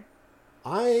 Mm-hmm.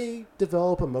 I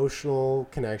develop emotional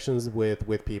connections with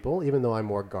people, even though I'm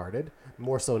more guarded,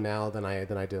 more so now than I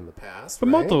did in the past. For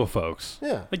right? multiple folks.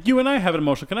 Yeah. Like you and I have an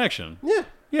emotional connection. Yeah.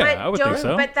 Yeah, but I would think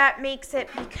so. But that makes it,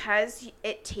 because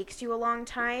it takes you a long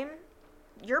time,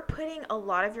 you're putting a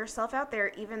lot of yourself out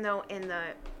there, even though in the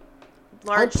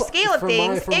large scale of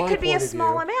things, it could be a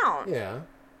small amount. Yeah.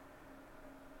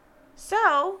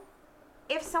 So,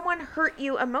 if someone hurt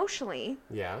you emotionally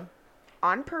Yeah.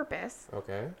 on purpose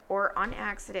Okay. or on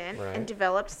accident Right. and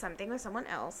developed something with someone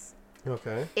else,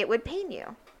 Okay. it would pain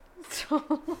you. I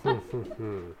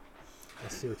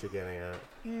see what you're getting at.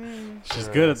 She's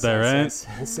good at that, right? I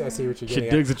see what you're She getting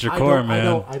at. digs at your core,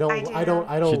 man. I don't She let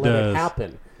does. it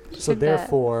happen. So does.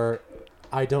 therefore,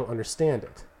 I don't understand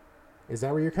it. Is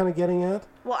that where you're kind of getting at?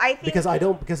 Well, I think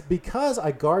Because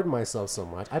I guard myself so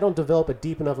much, I don't develop a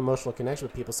deep enough emotional connection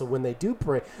with people. So when they do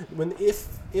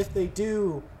if they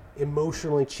do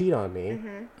emotionally cheat on me,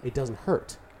 it doesn't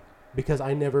hurt because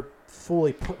I never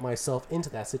fully put myself into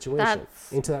that situation,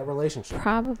 That's into that relationship.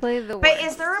 Probably the But worst.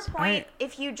 is there a point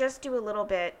if you just do a little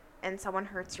bit and someone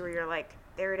hurts you where you're like,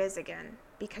 there it is again?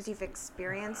 Because you've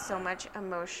experienced so much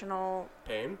emotional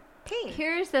Pain pain.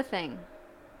 Here's the thing.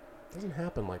 doesn't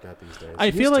happen like that these days. I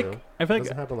It feel used like to. I feel It like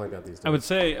doesn't happen like that these days. I would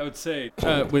say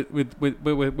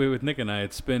with Nick and I,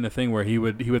 it's been a thing where he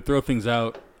would throw things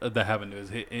out that happened to us.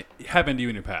 It happened to you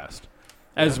in your past.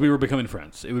 As we were becoming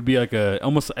friends, it would be like I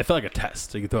felt like a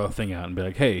test. So you could throw a thing out and be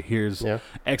like, "Hey, here's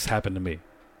X happened to me,"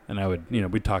 and I would,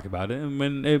 we'd talk about it, and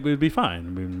when it would be fine. I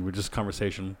mean, we're just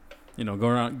conversation,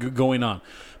 going on.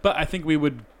 But I think we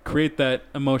would create that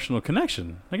emotional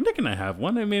connection. Like Nick and I have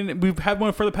one. I mean, we've had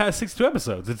one for the past 62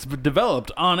 episodes. It's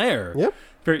developed on air. Yep.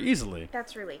 Very easily.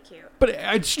 That's really cute. But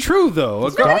it's true, though.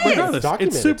 Regardless,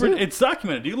 documented, super. too. It's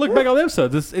documented. You look back at the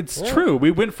episodes. It's true. We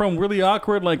went from really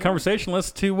awkward,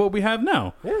 conversationless to what we have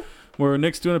now, where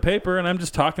Nick's doing a paper and I'm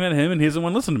just talking at him and he's the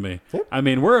one listening to me. Yeah. I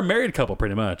mean, we're a married couple,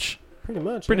 pretty much. Pretty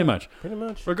much. Pretty much.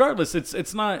 Regardless, Regardless,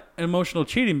 it's not emotional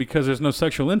cheating because there's no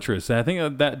sexual interest. And I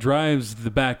think that drives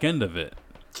the back end of it,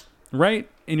 right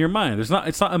in your mind. It's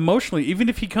not emotionally. Even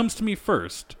if he comes to me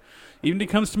first. Even if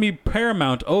he comes to me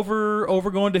paramount over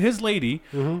going to his lady,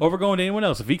 over going to anyone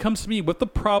else. If he comes to me with the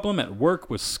problem at work,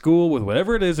 with school, with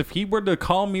whatever it is, if he were to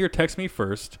call me or text me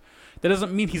first, that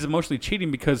doesn't mean he's emotionally cheating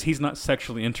because he's not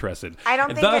sexually interested. I don't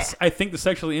think Thus, I think the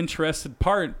sexually interested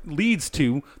part leads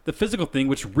to the physical thing,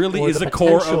 which really is the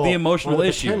core of the emotional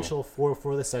issue. Potential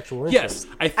for the sexual interest.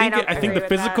 Yes, I think agree the with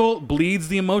physical bleeds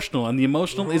the emotional, and the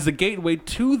emotional is the gateway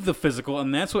to the physical,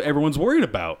 and that's what everyone's worried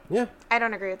about. Yeah. I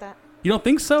don't agree with that. You don't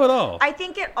think so at all? I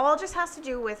think it all just has to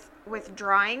do with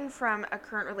withdrawing from a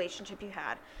current relationship you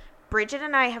had. Bridget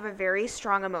and I have a very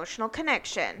strong emotional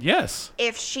connection. Yes.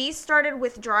 If she started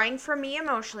withdrawing from me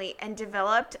emotionally and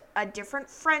developed a different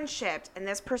friendship, and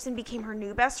this person became her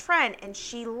new best friend, and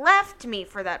she left me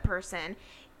for that person,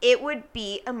 it would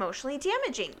be emotionally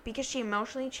damaging because she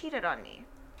emotionally cheated on me.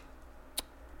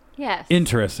 Yes.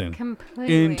 Interesting.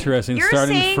 Completely. Interesting. You're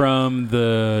Starting saying- from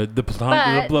the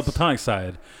platonic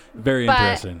side. Very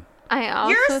interesting. I also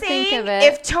You're think saying of it.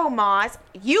 if Tomas,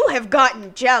 you have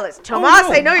gotten jealous. Tomas,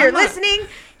 no, I know you're I'm not. listening.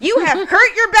 You have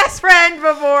hurt your best friend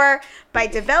before by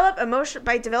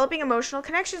developing emotional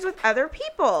connections with other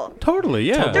people. Totally,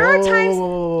 yeah. There are times-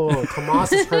 Whoa. Tomas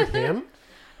has hurt him,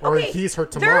 or Okay, he's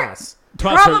hurt there- Tomas.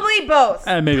 Tomas hurt- Probably both.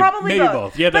 Maybe Probably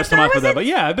both. Yeah, that's there Tomas for was that. a- But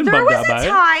yeah, I've been there bummed was out by a it.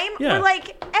 time Yeah. where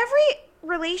every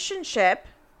relationship,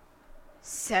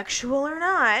 sexual or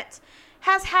not,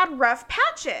 has had rough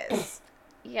patches.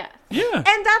 yes. Yeah.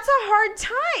 And that's a hard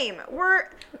time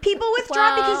where people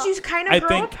withdraw because you kind I of grow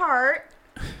think- apart.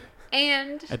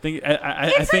 And I think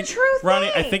It's a think true Ronnie,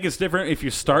 I thing. think it's different if you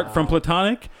start from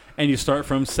platonic and you start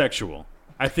from sexual.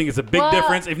 I think it's a big Well,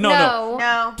 difference. If no.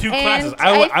 No. Two And classes.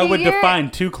 I I would figure- define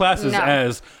two classes No.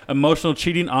 as emotional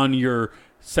cheating on your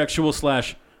sexual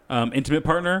 / intimate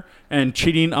partner and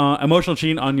emotional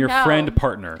cheating on your No. friend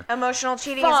partner. Emotional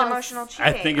cheating False. is emotional cheating.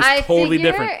 I think it's I totally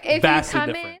figure different. if you Vastly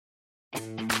come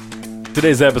different.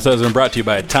 Today's episode has been brought to you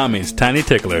by Tommy's Tiny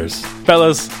Ticklers.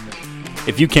 Fellas,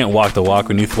 if you can't walk the walk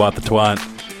when you thwat the twat,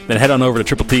 then head on over to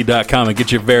triple-t.com and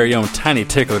get your very own Tiny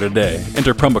Tickler today.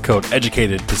 Enter promo code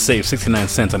EDUCATED to save 69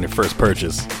 cents on your first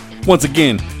purchase. Once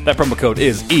again, that promo code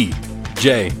is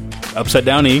EJ, upside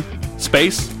down E,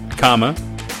 space, comma,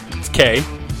 it's K,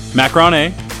 macaron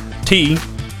A, T,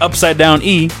 upside down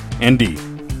E, and D.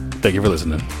 Thank you for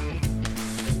listening.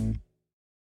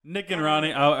 Nick and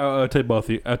Ronnie, I'll tell both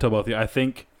of you. I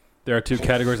think there are two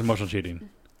categories of emotional cheating.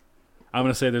 I'm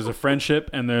going to say there's a friendship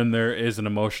and then there is an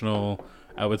emotional,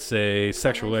 I would say,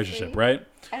 sexual relationship, right?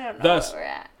 I don't know Thus,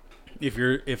 where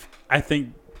we're at. if I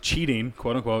think cheating,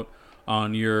 quote unquote,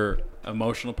 on your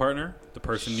emotional partner, the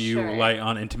person you Sure. rely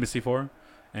on intimacy for,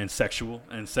 and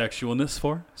sexuality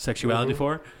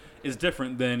for, is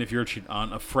different than if you're cheating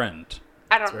on a friend.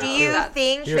 I don't know. Do you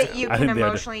think Here's- that you I can think they are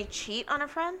emotionally cheat on a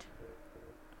friend?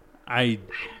 I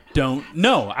don't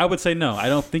know. I would say no. I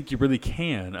don't think you really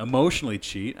can emotionally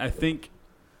cheat. I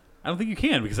don't think you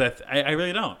can because I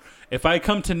really don't. If I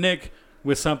come to Nick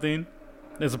with something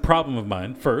that's a problem of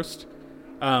mine first,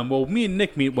 well, me and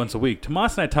Nick meet once a week.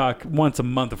 Tomas and I talk once a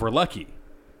month if we're lucky.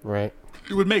 Right.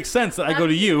 It would make sense that I go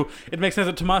to you. It makes sense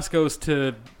that Tomas goes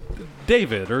to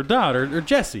David or Dot or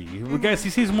Jesse, who guys he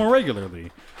sees more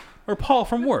regularly, or Paul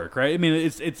from work, right? I mean,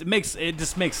 it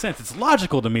just makes sense. It's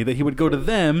logical to me that he would go to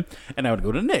them and I would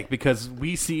go to Nick because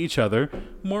we see each other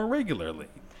more regularly.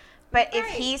 But if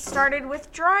he started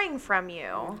withdrawing from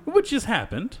you, Which just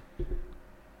happened.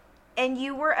 and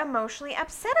you were emotionally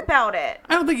upset about it,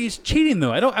 I don't think he's cheating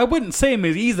though. I wouldn't say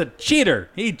he's a cheater.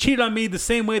 He cheated on me the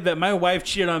same way that my wife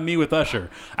cheated on me with Usher.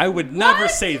 I would never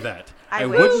say that. I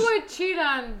would. wouldn't. Who would cheat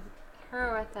on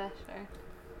her with Usher?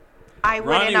 I would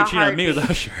Ronnie in a would cheat on me with heartbeat.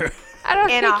 Usher. I don't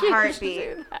In think a you should heartbeat.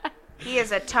 do that. He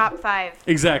is a top 5.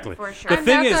 Exactly. For sure. The I'm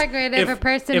thing not is, that great of a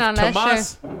person on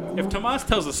Tomas, if Tomas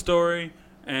tells a story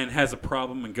and has a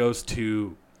problem and goes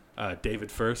to David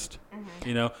first,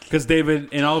 because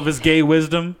David, in all of his gay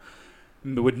wisdom,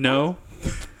 would know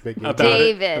Big game. about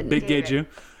David. it. Big gay Jew.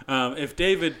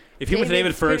 If he went to David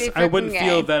David's first, pretty I wouldn't freaking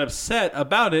feel gay. that upset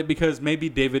about it because maybe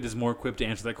David is more equipped to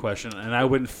answer that question, and I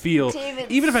wouldn't feel,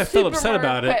 David's even if I felt super upset more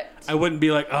about it, equipped. I wouldn't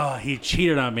be like, oh, he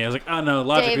cheated on me. I was like, oh no,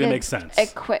 logically it David's makes sense.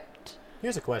 Equipped.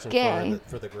 Here's a question Gay.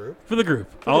 for the group. For the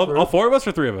group. the All group. 4 of us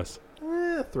or 3 of us?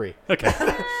 3. Okay.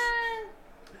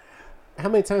 How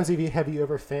many times have you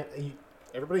ever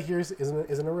everybody here is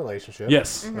in a relationship?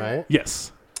 Yes. Right?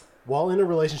 Yes. While in a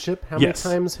relationship, how Yes.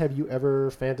 many times have you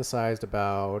ever fantasized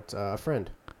about a friend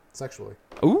sexually?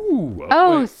 Ooh.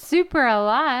 Oh, wait. super a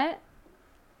lot.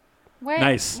 Wait,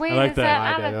 Nice. Wait, I like is that. that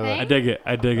I not know a that. thing? I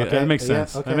dig it. Okay, That makes yeah,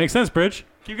 sense. okay. That makes sense, Bridge.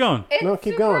 Keep going. It's No,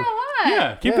 keep super going. a lot.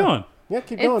 Yeah, keep Yeah. going. Yeah,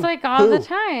 keep going. It's like all the Who?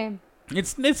 time.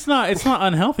 It's not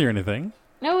unhealthy or anything.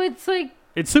 No, it's like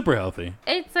It's super healthy.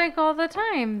 all the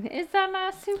time. Is that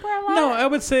not super a lot? No, I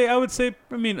would say I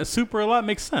mean a super a lot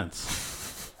makes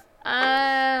sense.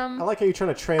 I like how you're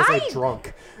trying to translate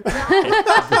drunk.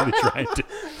 Really trying to.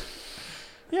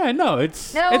 Yeah, no,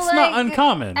 it's not like,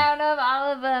 uncommon. Out of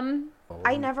all of them,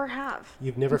 I never have.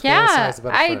 You've never yeah, fantasized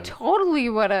about a I friend. totally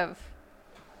would have.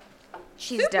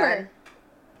 She's Super. done.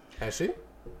 Has she?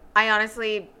 I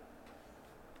honestly,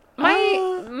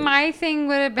 My thing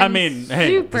would have been I mean, hey,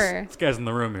 super. this guy's in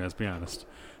the room here. Let's be honest.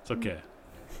 It's okay.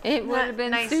 It would have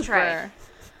been Nice super. try.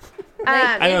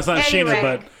 I know it's not anyway. Sheena,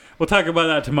 but we'll talk about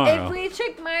that tomorrow. If we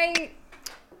took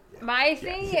my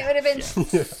thing, it would have been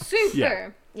super. Yeah.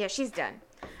 Yeah, she's done.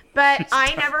 But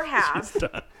I never have. She's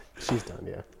done. She's done,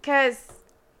 yeah. Because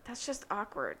that's just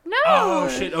awkward. No. Oh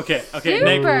shit. Okay.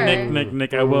 Super.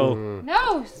 Nick. I will.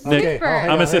 No, super. Okay, oh, hang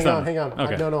I'm on, gonna say hang on, something. hang on.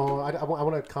 Okay. No, I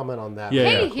want to comment on that. Yeah,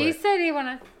 Hey, yeah. he said he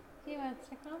wants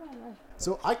to comment.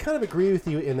 So I kind of agree with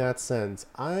you in that sense.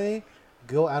 I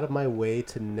go out of my way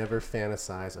to never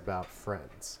fantasize about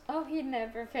friends Oh, he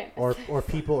never finished. or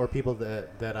people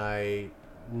that I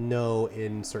know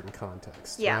in certain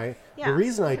contexts. Yeah, Right? yeah. The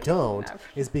reason I don't enough.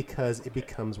 is because it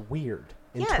becomes weird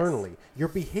Yes. internally. Your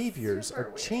behaviors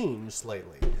are changed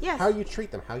slightly. Yes. How you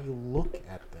treat them, how you look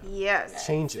at them. Yes.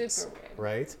 Changes, super weird.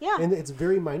 right? Yeah. And it's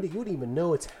very minute. You wouldn't even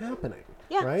know it's happening.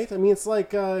 Yeah. Right? I mean, it's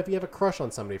like if you have a crush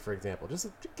on somebody, for example, just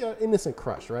an innocent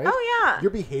crush, right? Oh, yeah.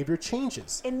 Your behavior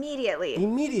changes Immediately.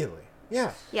 immediately.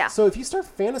 Yeah. Yeah. So if you start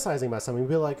fantasizing about something, you'll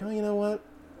be like, oh, you know what?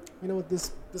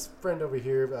 This friend over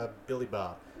here, Billy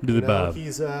Bob. Billy You know, Bob.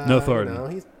 He's No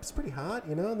authority. he's pretty hot,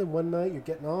 And then one night you're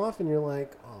getting off, and you're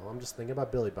like, oh, I'm just thinking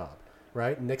about Billy Bob,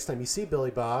 right? And next time you see Billy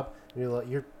Bob, you're like,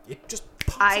 it just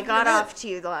pops I in got your head. off to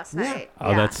you the last Yeah. night.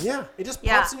 Oh, that's Yeah, it just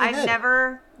Yeah, pops in your I've head.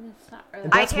 never. It's not really.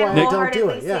 And I that's can why I don't do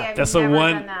wholeheartedly it. say Yeah. I've That's the never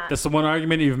one. done that. That's the one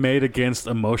argument you've made against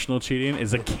emotional cheating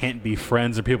is it can't be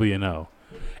friends or people you know.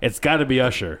 It's got to be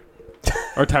Usher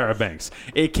or Tyra Banks.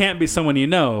 It can't be someone you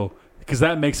know because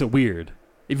that makes it weird.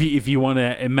 If you want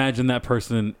to imagine that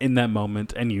person in that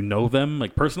moment and you know them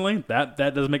like personally, that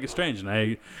does make it strange.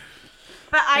 And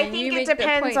But I And you think it make the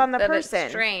depends point on the that it's person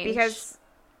strange. because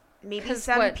maybe 'Cause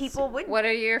some people would What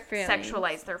are your feelings?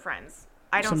 sexualize their friends.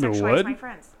 I don't Some people sexualize would. my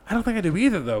friends. I don't think I do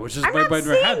either though, which is I'm why not I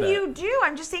never had saying that. you do.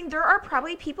 I'm just saying there are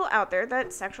probably people out there that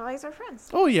sexualize their friends.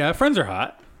 Oh yeah, friends are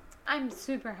hot. I'm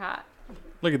super hot.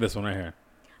 Look at this one right here.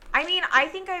 I mean, I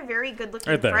think I have very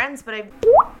good-looking Right there. friends, but I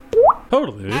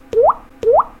Totally. Dude.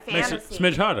 Makes it fantasy.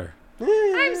 smidge hotter.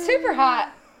 I'm super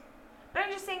hot. But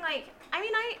I'm just saying, like, I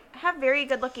mean, I have very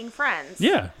good-looking friends.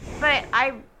 Yeah. But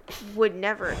I would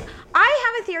never.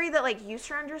 I have a theory that, like, you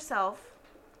surround yourself.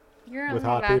 You're With only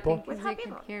hot laughing people? 'cause With you hot can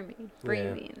people. hear me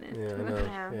breathing. and- Yeah, I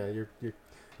know. Yeah. Yeah,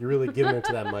 you're really giving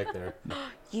into that mic there.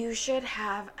 You should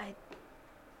have a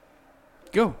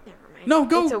Go. Never mind. No,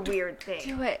 go. It's a weird thing.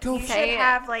 Do it. Go. You Say should it.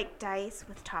 have like dice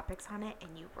with topics on it, and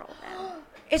you roll them.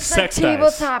 It's Sex like table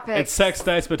dice. topics. It's sex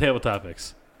dice, but table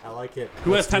topics. I like it.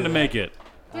 Who has time to make it?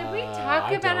 Did we talk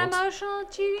I about don't. emotional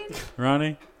cheating? Ronnie?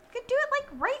 You could do it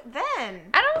like right then.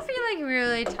 I don't feel like we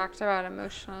really talked about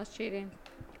emotional cheating.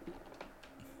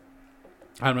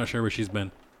 I'm not sure where she's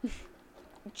been.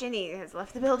 Ginny has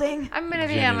left the building. I'm gonna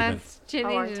be Ginny, honest. A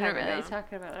Ginny long didn't time really ago.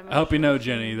 talk about emotional I hope you know,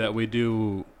 Jenny, that we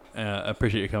do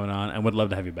appreciate you coming on and would love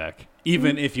to have you back.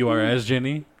 Even if you are as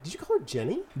Jenny. Did you call her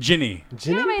Jenny? Ginny.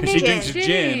 Ginny? Yeah, my She name's drinks Ginny.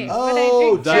 gin. When I Oh,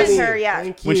 drink that's gin. her, yeah.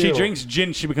 Thank you. When she drinks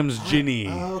gin, she becomes Ginny.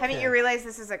 Oh, okay. Haven't you realized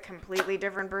this is a completely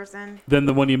different person? Than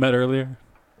the one you met earlier.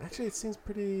 Actually, it seems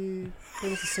pretty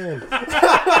much the same.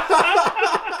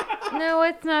 No,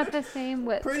 it's not the same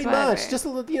whatsoever. Pretty much. Just a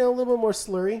little, a little bit more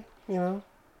slurry,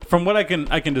 From what I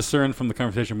can discern from the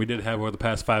conversation we did have over the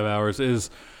past 5 hours is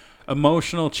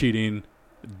emotional cheating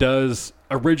does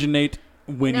originate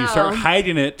when you start No.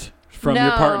 hiding it from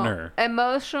your partner.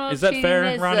 Emotional Is that cheating fair,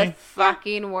 is Ronnie? the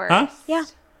fucking worst. Huh? Yeah.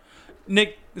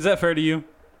 Nick, is that fair to you?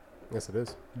 Yes, it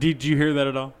is. Did you hear that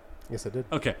at all? Yes, I did.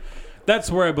 Okay.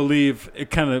 That's where I believe it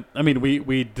kind of,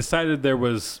 we decided there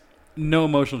was no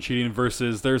emotional cheating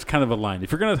versus there's kind of a line.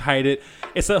 If you're going to hide it,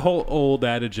 it's that whole old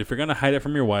adage, if you're going to hide it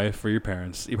from your wife or your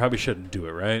parents, you probably shouldn't do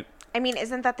it, right? I mean,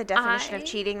 isn't that the definition of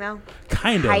cheating, though?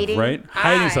 Kind Hiding. of, right?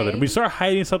 Hiding I- something. When you start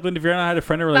hiding something, if you're not hide a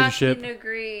friend or relationship, Fucking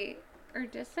agree or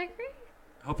disagree?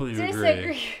 hopefully you agree.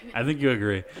 Disagree. I think you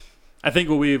agree. I think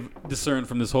what we've discerned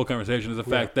from this whole conversation is the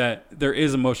fact that there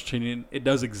is emotional cheating. It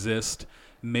does exist.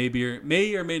 May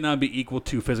or may not be equal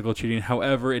to physical cheating.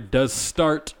 However, it does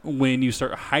start when you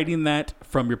start hiding that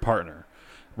from your partner,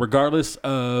 regardless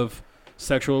of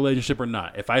sexual relationship or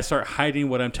not. If I start hiding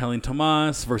what I'm telling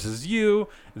Tomas versus you,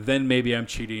 then maybe I'm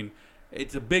cheating.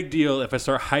 It's a big deal if I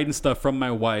start hiding stuff from my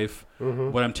wife,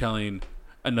 what I'm telling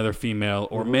another female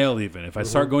or male even. If I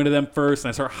start going to them first and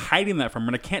I start hiding that from her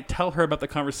and I can't tell her about the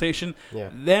conversation,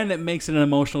 then it makes it an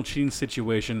emotional cheating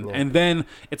situation. And then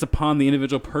it's upon the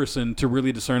individual person to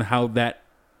really discern how that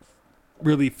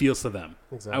really feels to them,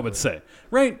 I would say.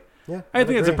 Right? Yeah. I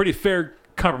think that's a pretty fair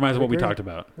compromise of what we talked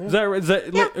about. Is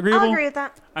that agreeable? I'll agree with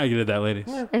that. I get that, ladies.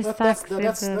 Yeah, It's that's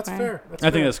sexism, fair. That's I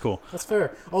think fair. that's cool. That's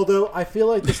fair. Although I feel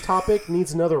like this topic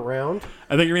needs another round.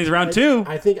 I think it means round two.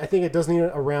 I think it does need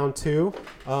a round two.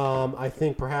 I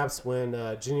think perhaps when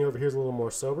Ginny over here is a little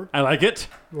more sober, I like it.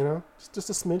 just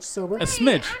a smidge sober. A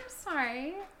smidge. I'm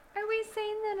sorry. Are we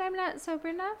saying that I'm not sober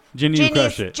enough? Ginny, you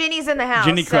crushed it. Ginny's in the house.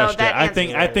 Ginny crushed so it. that I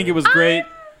think answers it was great.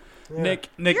 Yeah. Nick,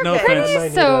 You're no good. offense. Might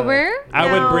need Sober.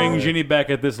 I would No. bring Ginny back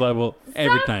at this level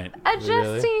every Stop time.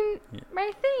 adjusting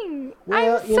my thing.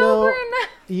 Well, I'm sober enough.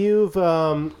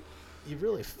 You've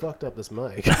really fucked up this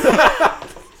mic.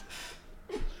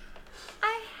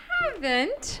 I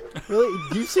haven't. Really?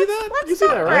 Do you see that? Let's You see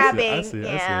stop that, right? grabbing. I see.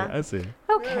 Yeah. I see.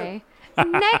 Okay.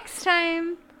 Next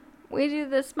time we do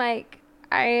this mic,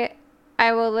 I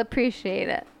will appreciate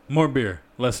it. More beer,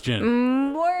 less gin.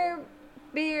 More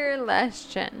beer, less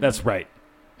gin. That's right.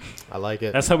 I like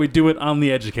it. That's how we do it on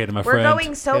The Educated, my We're friend.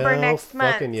 going sober Hell next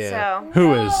month. fucking yeah. So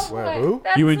Who is? Where, who?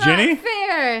 That's You and not Ginny?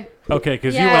 fair. Okay,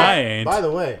 because you Yeah. and I ain't. By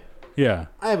the way, Yeah.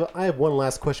 I have one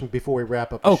last question before we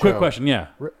wrap up the Oh, show. quick question. Yeah.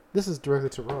 This is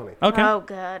directed to Roni. Okay. Oh,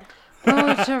 good.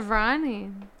 Oh,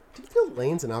 Giovanni. Do you feel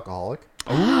Lane's an alcoholic?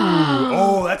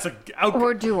 Oh, that's a.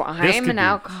 Or do This I'm could an be-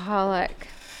 alcoholic?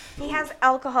 He has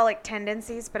alcoholic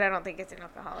tendencies, but I don't think it's an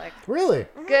alcoholic. Really?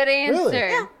 Good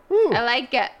answer. Really? I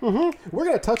like it. We're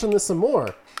going to touch on this some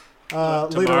more later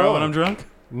Tomorrow on. when I'm drunk?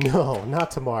 No, not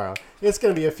tomorrow. It's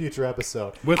going to be a future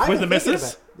episode. With I've the been thinking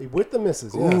missus? about- With the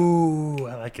missus, yeah. Ooh,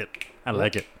 I like it. I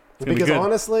like it. It's gonna Because be good.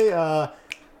 honestly,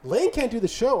 Lane can't do the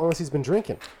show unless he's been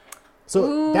drinking. So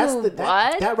Ooh, that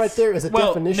what? right there is a well,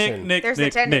 definition. There's the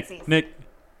Nick, tendencies.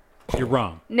 you're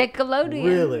wrong. Nickelodeon.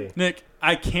 Really? Nick,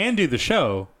 I can do the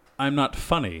show. I'm not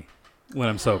funny when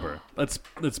I'm sober. Let's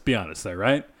be honest there,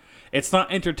 right? It's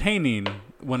not entertaining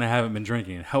when I haven't been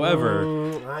drinking. However,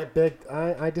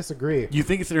 I disagree. you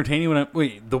think it's entertaining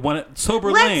when the one at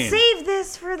sober Let's lane. save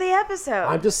this for the episode.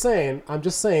 I'm just saying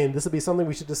this will be something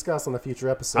we should discuss on a future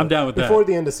episode. I'm down with that. Before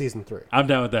the end of season 3. I'm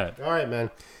down with that. All right,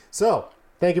 man. So,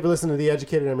 thank you for listening to The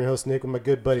Educated. I'm your host, Nick, with my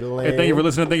good buddy Lane. Hey, thank you for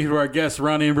listening. Thank you to our guests,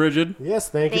 Ronnie and Bridget. Yes,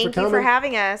 thank you Thank for you coming. for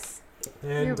having us.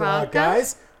 And You're welcome.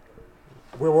 guys,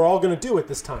 we're all going to do it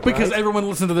this time, Because right? everyone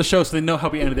listens to the show, so they know how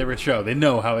we ended every show. They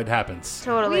know how it happens.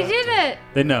 Totally. We did it.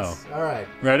 They know. All right.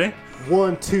 Ready?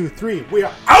 1, 2, 3. We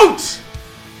are out!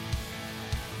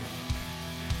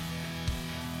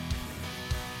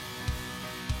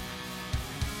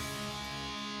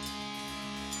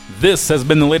 This has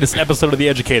been the latest episode of The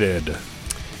Educated.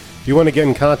 If you want to get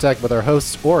in contact with our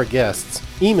hosts or guests,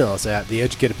 email us at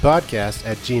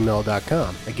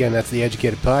theeducatedpodcast@gmail.com. Again, that's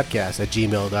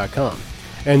theeducatedpodcast@gmail.com.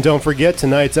 And don't forget,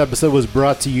 tonight's episode was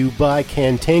brought to you by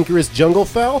Cantankerous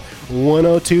Junglefowl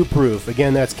 102 Proof.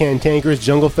 Again, that's Cantankerous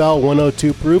Junglefowl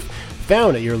 102 Proof,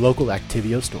 found at your local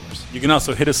Activio stores. You can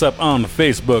also hit us up on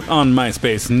Facebook, on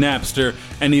MySpace, Napster,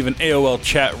 and even AOL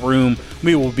chat room.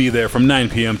 We will be there from 9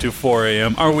 p.m. to 4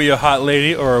 a.m. Are we a hot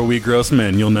lady or are we gross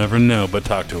men? You'll never know, but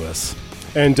talk to us.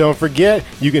 And don't forget,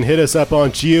 you can hit us up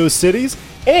on GeoCities,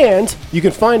 and you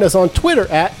can find us on Twitter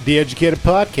at The Educated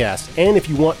Podcast. And if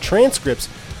you want transcripts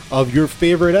of your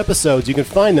favorite episodes, you can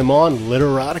find them on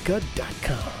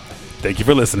literotica.com. Thank you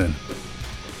for listening.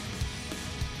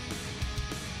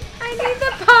 I need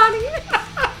the potty.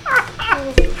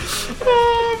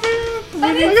 But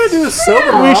We're gonna do this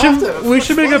sober. We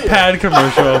should make a pad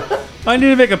commercial. I need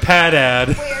to make a pad ad.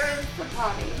 Where is the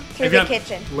potty? To If the you-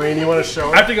 kitchen. Lane, you want to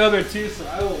show I have to go there too, so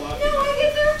I will walk. No, I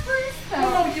get there first, though.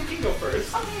 No, you can go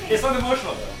first. Okay. It's not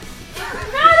emotional though.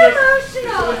 Not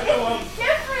emotional. It's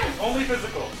different. Only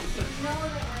physical.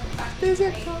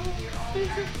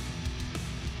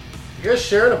 You guys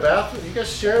sharing a bathroom? You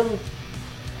guys sharing?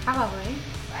 Probably.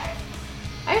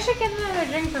 I should get another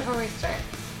drink before we start.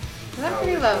 'Cause I'm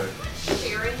pretty low.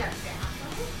 Sharing a bathroom?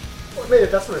 Well, maybe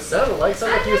that's what it sounded like. It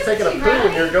sounded like you was taking a poo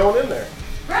when you were going in there.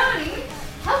 Brownie,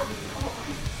 help.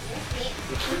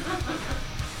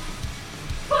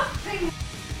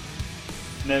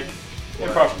 Nick,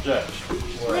 impartial judge.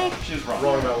 Nick, She's wrong.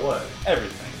 Wrong about what?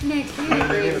 Everything. Nick, you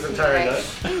agree this with me, entire right? night?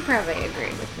 You probably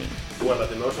agreed with me. What about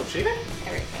the emotional cheating?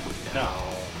 Everything. No.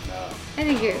 I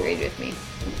think you agreed with me.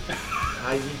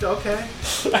 Okay.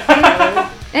 I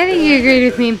think you agreed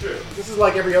with me. This is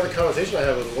like every other conversation I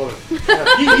have with a woman. I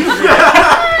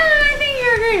think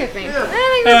you agreed with me. Yeah. I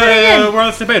think we're pretty good. We're on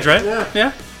the same page, right? Yeah.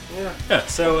 Yeah? Yeah. Yeah,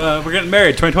 so we're getting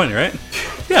married 2020, right?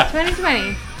 Yeah.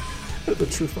 2020. The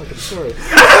true fucking story.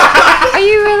 Are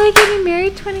you really getting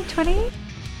married 2020?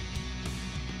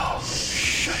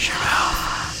 Shut your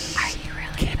mouth. Are you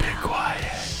really? Keep it quiet.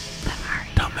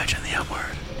 Don't mention the M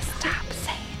word. Stop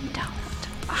saying don't.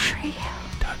 Are you?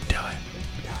 Don't do it.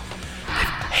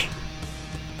 Hey,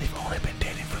 they've only been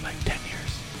dating for like 10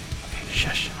 years. Okay,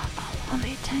 shush.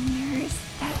 Only 10 years.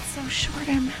 That's so short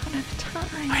amount of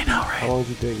time. I know, How right? long did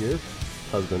you date your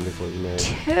husband before you married?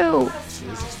 2. You want to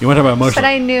talk about But emotional?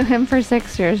 I knew him for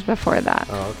 6 years before that.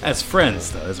 Oh, okay. As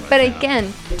friends, though. Is what But I found.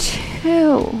 again,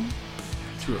 2.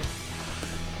 True.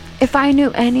 If I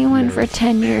knew anyone for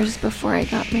 10 years before I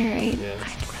got married, Yeah.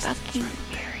 I'd fucking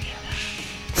marry him.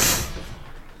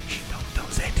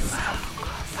 Don't say it too loud.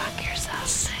 Fuck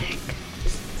yourself, Nick.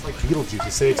 It's like Beetlejuice.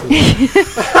 You say it to me.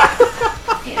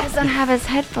 He doesn't have his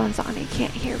headphones on. He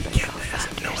can't hear, but go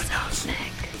fuck No one yourself, knows. Nick.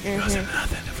 He goes into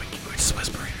nothing if we're just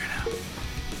whispering right now.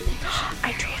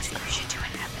 I told you should do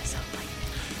an episode like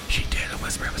She did a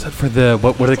whisper episode for the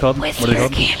what are they called? What are they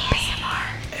called?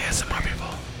 ASMR. people.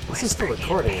 This is still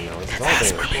recording, you know. This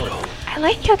is all being recorded. I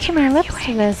like looking my lips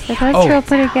to this. It looks Oh. real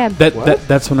pretty good.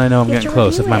 That's when I know I'm You getting have to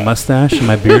close. If review my it. mustache and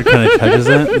my beard kind of touches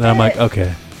it, then I'm like,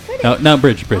 okay. No,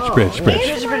 bridge.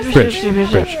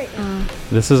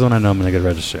 This is when I know I'm gonna get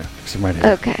register. 'Cause I'm right here.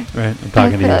 Okay. Right? I'm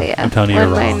talking to you. I feel ya. I'm telling you when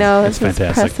you're my wrong. nose It's is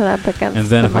fantastic. pressed up against And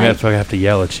then the if I mic. have to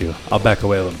yell at you, I'll back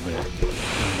away a little bit. And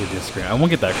give you a screen. I won't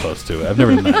get that close to it. I've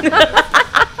never done that.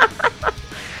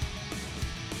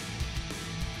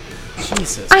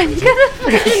 Jesus. I'm gonna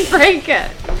fucking break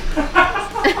it.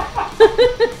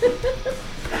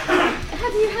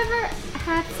 Have you ever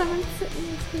had someone sit in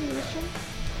this position?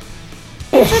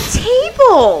 It's a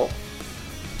table.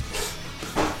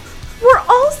 We're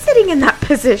all sitting in that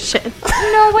position. No,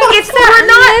 wait, It's we're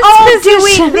not all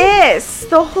doing this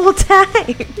the whole time.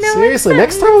 Seriously,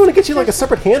 next time I want to get you like a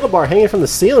separate handlebar hanging from the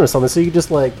ceiling or something, so you can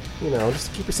just like,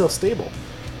 just keep yourself stable.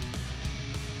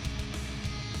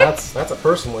 That's a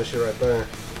personal issue right there.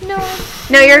 No.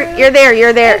 No, you're there.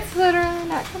 You're there. It's literally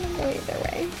not gonna go either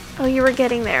way. Oh, you were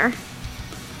getting there.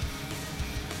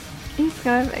 He's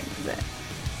gonna fix it.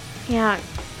 Yeah,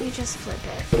 you just flip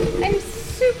it. I'm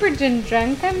super gin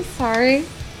drunk. I'm sorry.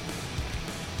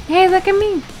 Hey, look at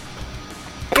me.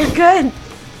 You're good.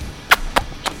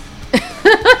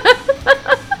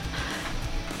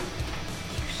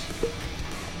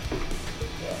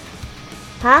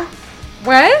 Huh?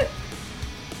 What?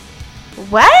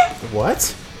 What?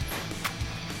 What?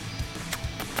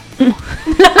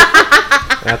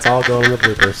 That's all going in the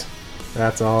bloopers.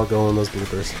 That's all going in those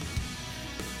bloopers.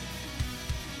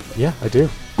 Yeah, I do.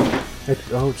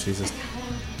 Oh, Jesus.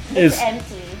 Is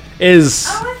Empty. is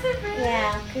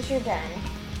Yeah, because you're done.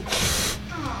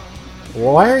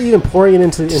 Why are you even pouring it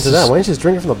into that? Why don't you just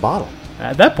drink it from the bottle?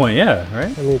 At that point, yeah,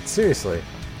 right? I mean, seriously.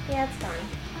 Yeah, it's fine.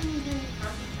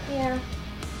 Yeah.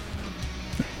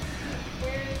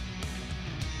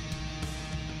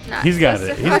 Not He's got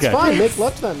supposed it. to He's That's got fine. it. Make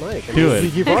love to that mic. I Do mean,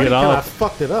 it. You've already Get kind all- of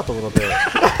fucked it up a little bit.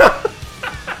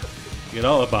 Get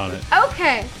all up on it.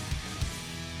 Okay.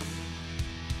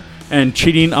 And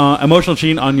cheating on emotional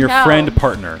cheating on your No. friend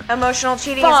partner. Emotional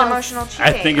cheating False. is emotional cheating.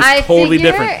 I think it's I totally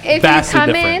figure different. if you Vastly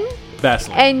come different. in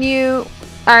Vastly. and you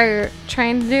are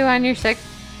trying to do on your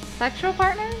sexual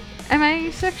partner? Am I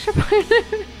your sexual partner?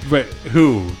 Wait,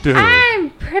 who? To who? I'm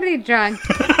pretty drunk.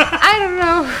 I don't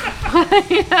know who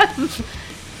I am.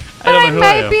 But don't know I who I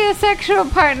might am. be a sexual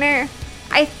partner.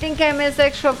 I think I'm a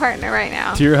sexual partner right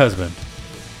now. To your husband.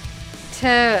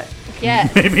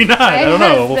 Yes. Maybe not. I don't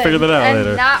know. We'll figure that out and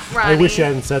later. Not Ronnie. I wish you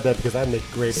hadn't said that because I'd make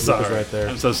great Sorry. movies right there.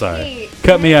 I'm so sorry. Hey.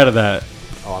 Cut me out of that.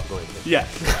 Oh, I'm going to. Yeah.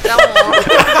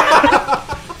 Don't.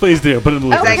 Please do. Put it in the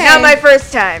loop. Like, Okay. not my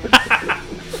first time.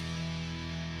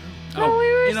 Well,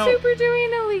 we were you know, super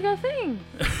doing illegal things.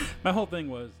 my whole thing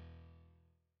was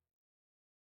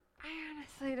I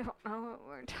honestly don't know what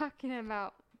we're talking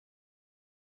about.